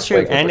 Yeah, that's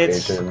true. And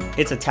its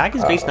attack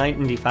is base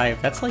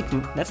 95. That's like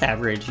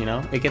average, you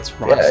know. It gets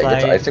Rock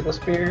Slide. It gets Icicle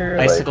Spear.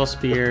 Icicle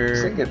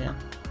Spear.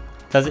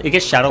 It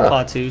gets Shadow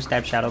Claw too.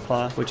 Stab Shadow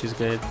Claw, which is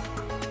good.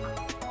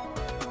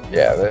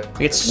 Yeah,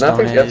 it's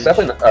Stone Edge. That's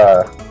definitely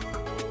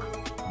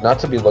not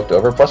to be looked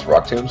over. Plus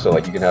Rock Tomb, so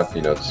like you can have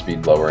the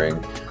speed lowering.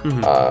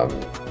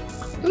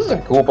 This is a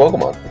cool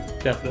Pokemon.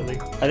 Definitely.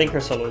 I think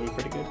Cursola would be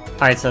pretty good.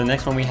 Alright, so the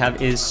next one we have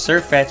is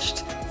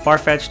Sirfetch'd.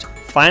 Farfetch'd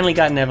finally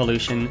got an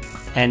evolution,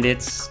 and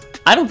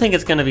I don't think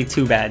it's going to be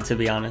too bad, to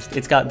be honest.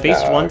 It's got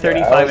base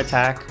 135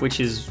 attack, which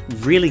is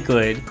really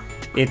good.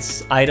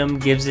 Its item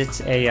gives it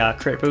a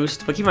crit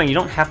boost, but keep in mind, you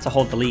don't have to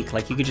hold the leak.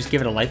 Like, you could just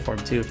give it a life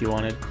orb, too, if you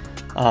wanted.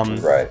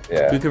 Right,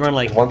 yeah. You could run,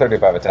 like...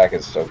 135 attack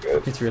is so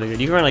good. It's really good.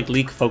 You can run, like,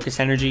 Leak Focus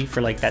Energy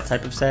for, like, that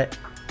type of set,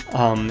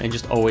 and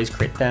just always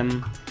crit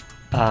them.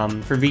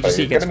 For VGC,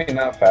 you're going to be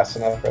not fast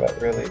enough for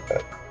that, really,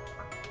 but...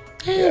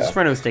 Just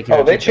run with Sticky.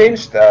 Oh, they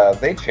changed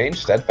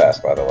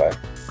Steadfast, by the way.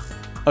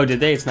 Oh, did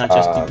they? It's not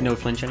just no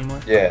flinch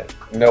anymore? Yeah.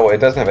 No, it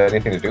doesn't have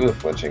anything to do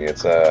with flinching.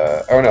 It's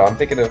oh no, am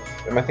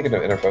I thinking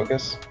of Inner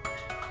Focus?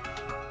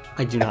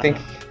 I do not. I think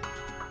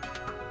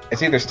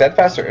it's either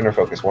Steadfast or Inner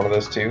Focus, one of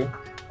those two.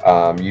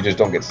 You just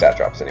don't get stat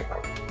drops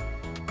anymore.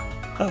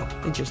 Oh,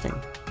 interesting.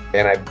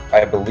 And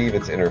I believe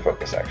it's Inner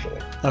Focus actually.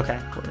 Okay,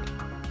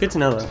 good to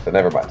know though. But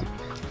never mind.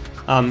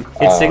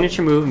 Its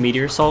signature move,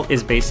 Meteor Assault,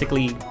 is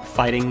basically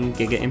fighting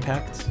Giga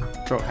Impact.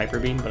 Wrote Hyper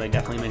Beam, but I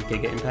definitely meant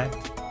Giga Impact.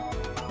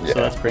 Yeah.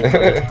 So that's pretty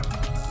cool.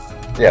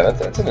 Yeah,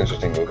 that's an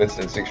interesting move.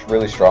 It's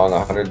really strong.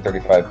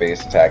 135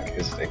 base attack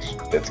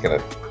it's gonna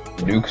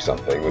nuke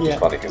something, which is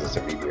funny because it's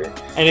a meteor.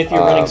 And if you're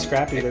running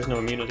Scrappy, there's no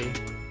immunity.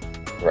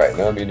 Right,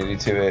 no immunity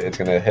to it. It's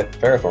gonna hit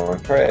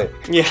Ferrothorn. Hooray!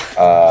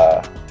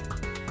 Yeah.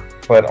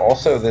 But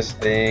also this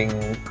thing,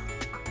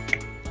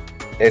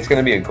 it's going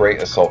to be a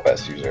great Assault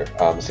Vest user.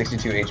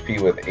 62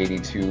 HP with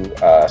 82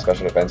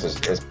 special defense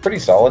is pretty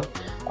solid.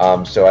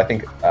 So I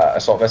think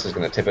Assault Vest is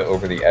going to tip it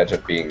over the edge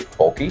of being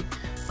bulky,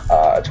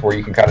 to where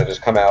you can kind of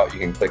just come out. You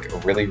can click a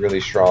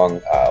really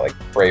strong like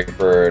Brave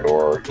Bird,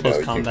 or you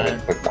can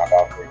click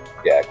knockoff.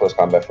 Yeah, close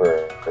combat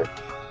for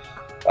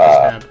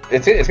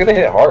it's going to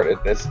hit hard.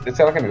 It's not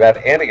going to be bad,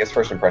 and it gets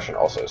first impression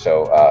also.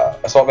 So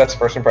Assault Vest's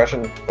first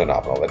impression,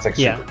 phenomenal. That's like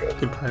super good.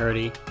 Good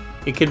priority.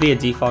 It could be a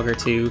defogger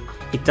too.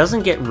 It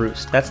doesn't get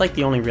Roost. That's like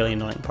the only really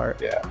annoying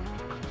part. Yeah.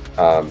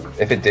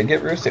 If it did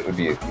get Roost, it would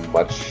be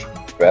much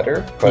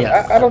better, but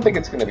I don't think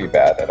it's going to be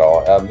bad at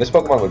all. This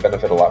Pokemon would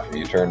benefit a lot from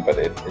U-turn, but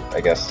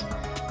I guess,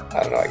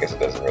 I don't know, I guess it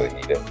doesn't really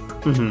need it.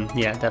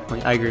 Yeah,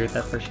 definitely. I agree with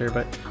that for sure,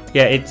 but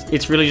yeah,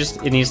 it's really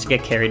just, it needs to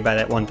get carried by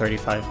that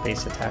 135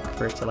 base attack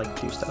for it to like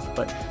do stuff,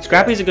 but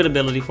Scrappy's a good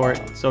ability for it.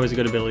 It's always a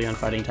good ability on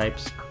fighting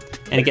types.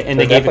 And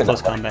they gave it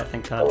close combat,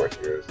 thank God. Lower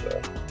tiers,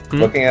 though.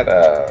 Looking at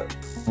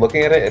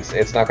it,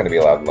 it's not going to be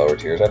allowed in lower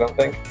tiers, I don't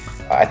think.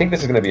 I think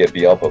this is going to be a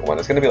BL Pokemon.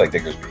 It's going to be like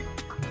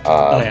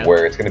Diggersby,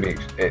 where it's going to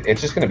be,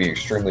 it's just going to be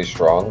extremely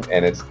strong,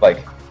 and it's like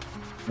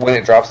when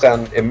it drops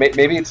down,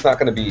 maybe it's not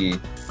going to be.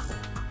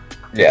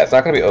 Yeah, it's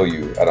not going to be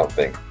OU, I don't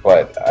think,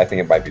 but I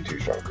think it might be too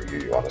strong for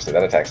UU. Honestly,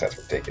 that attack set's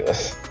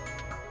ridiculous.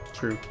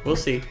 True, we'll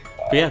see.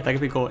 But yeah, that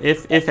could be cool.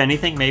 If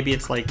anything, maybe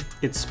it's like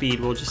its speed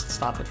will just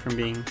stop it from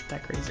being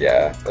that crazy.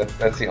 Yeah,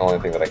 that's the only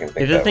thing that I can think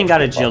of. If the thing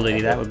got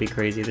agility, that would be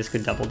crazy. This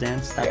could double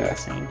dance. That'd be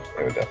insane.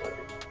 It would definitely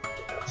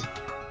be nuts.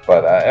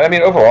 But I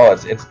mean, overall,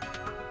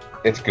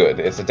 it's good.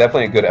 It's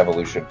definitely a good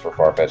evolution for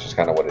Farfetch'd. It's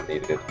kind of what it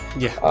needed.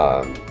 Yeah.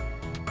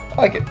 I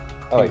like it.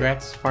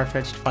 Congrats,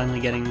 Farfetch'd finally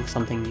getting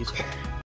something useful.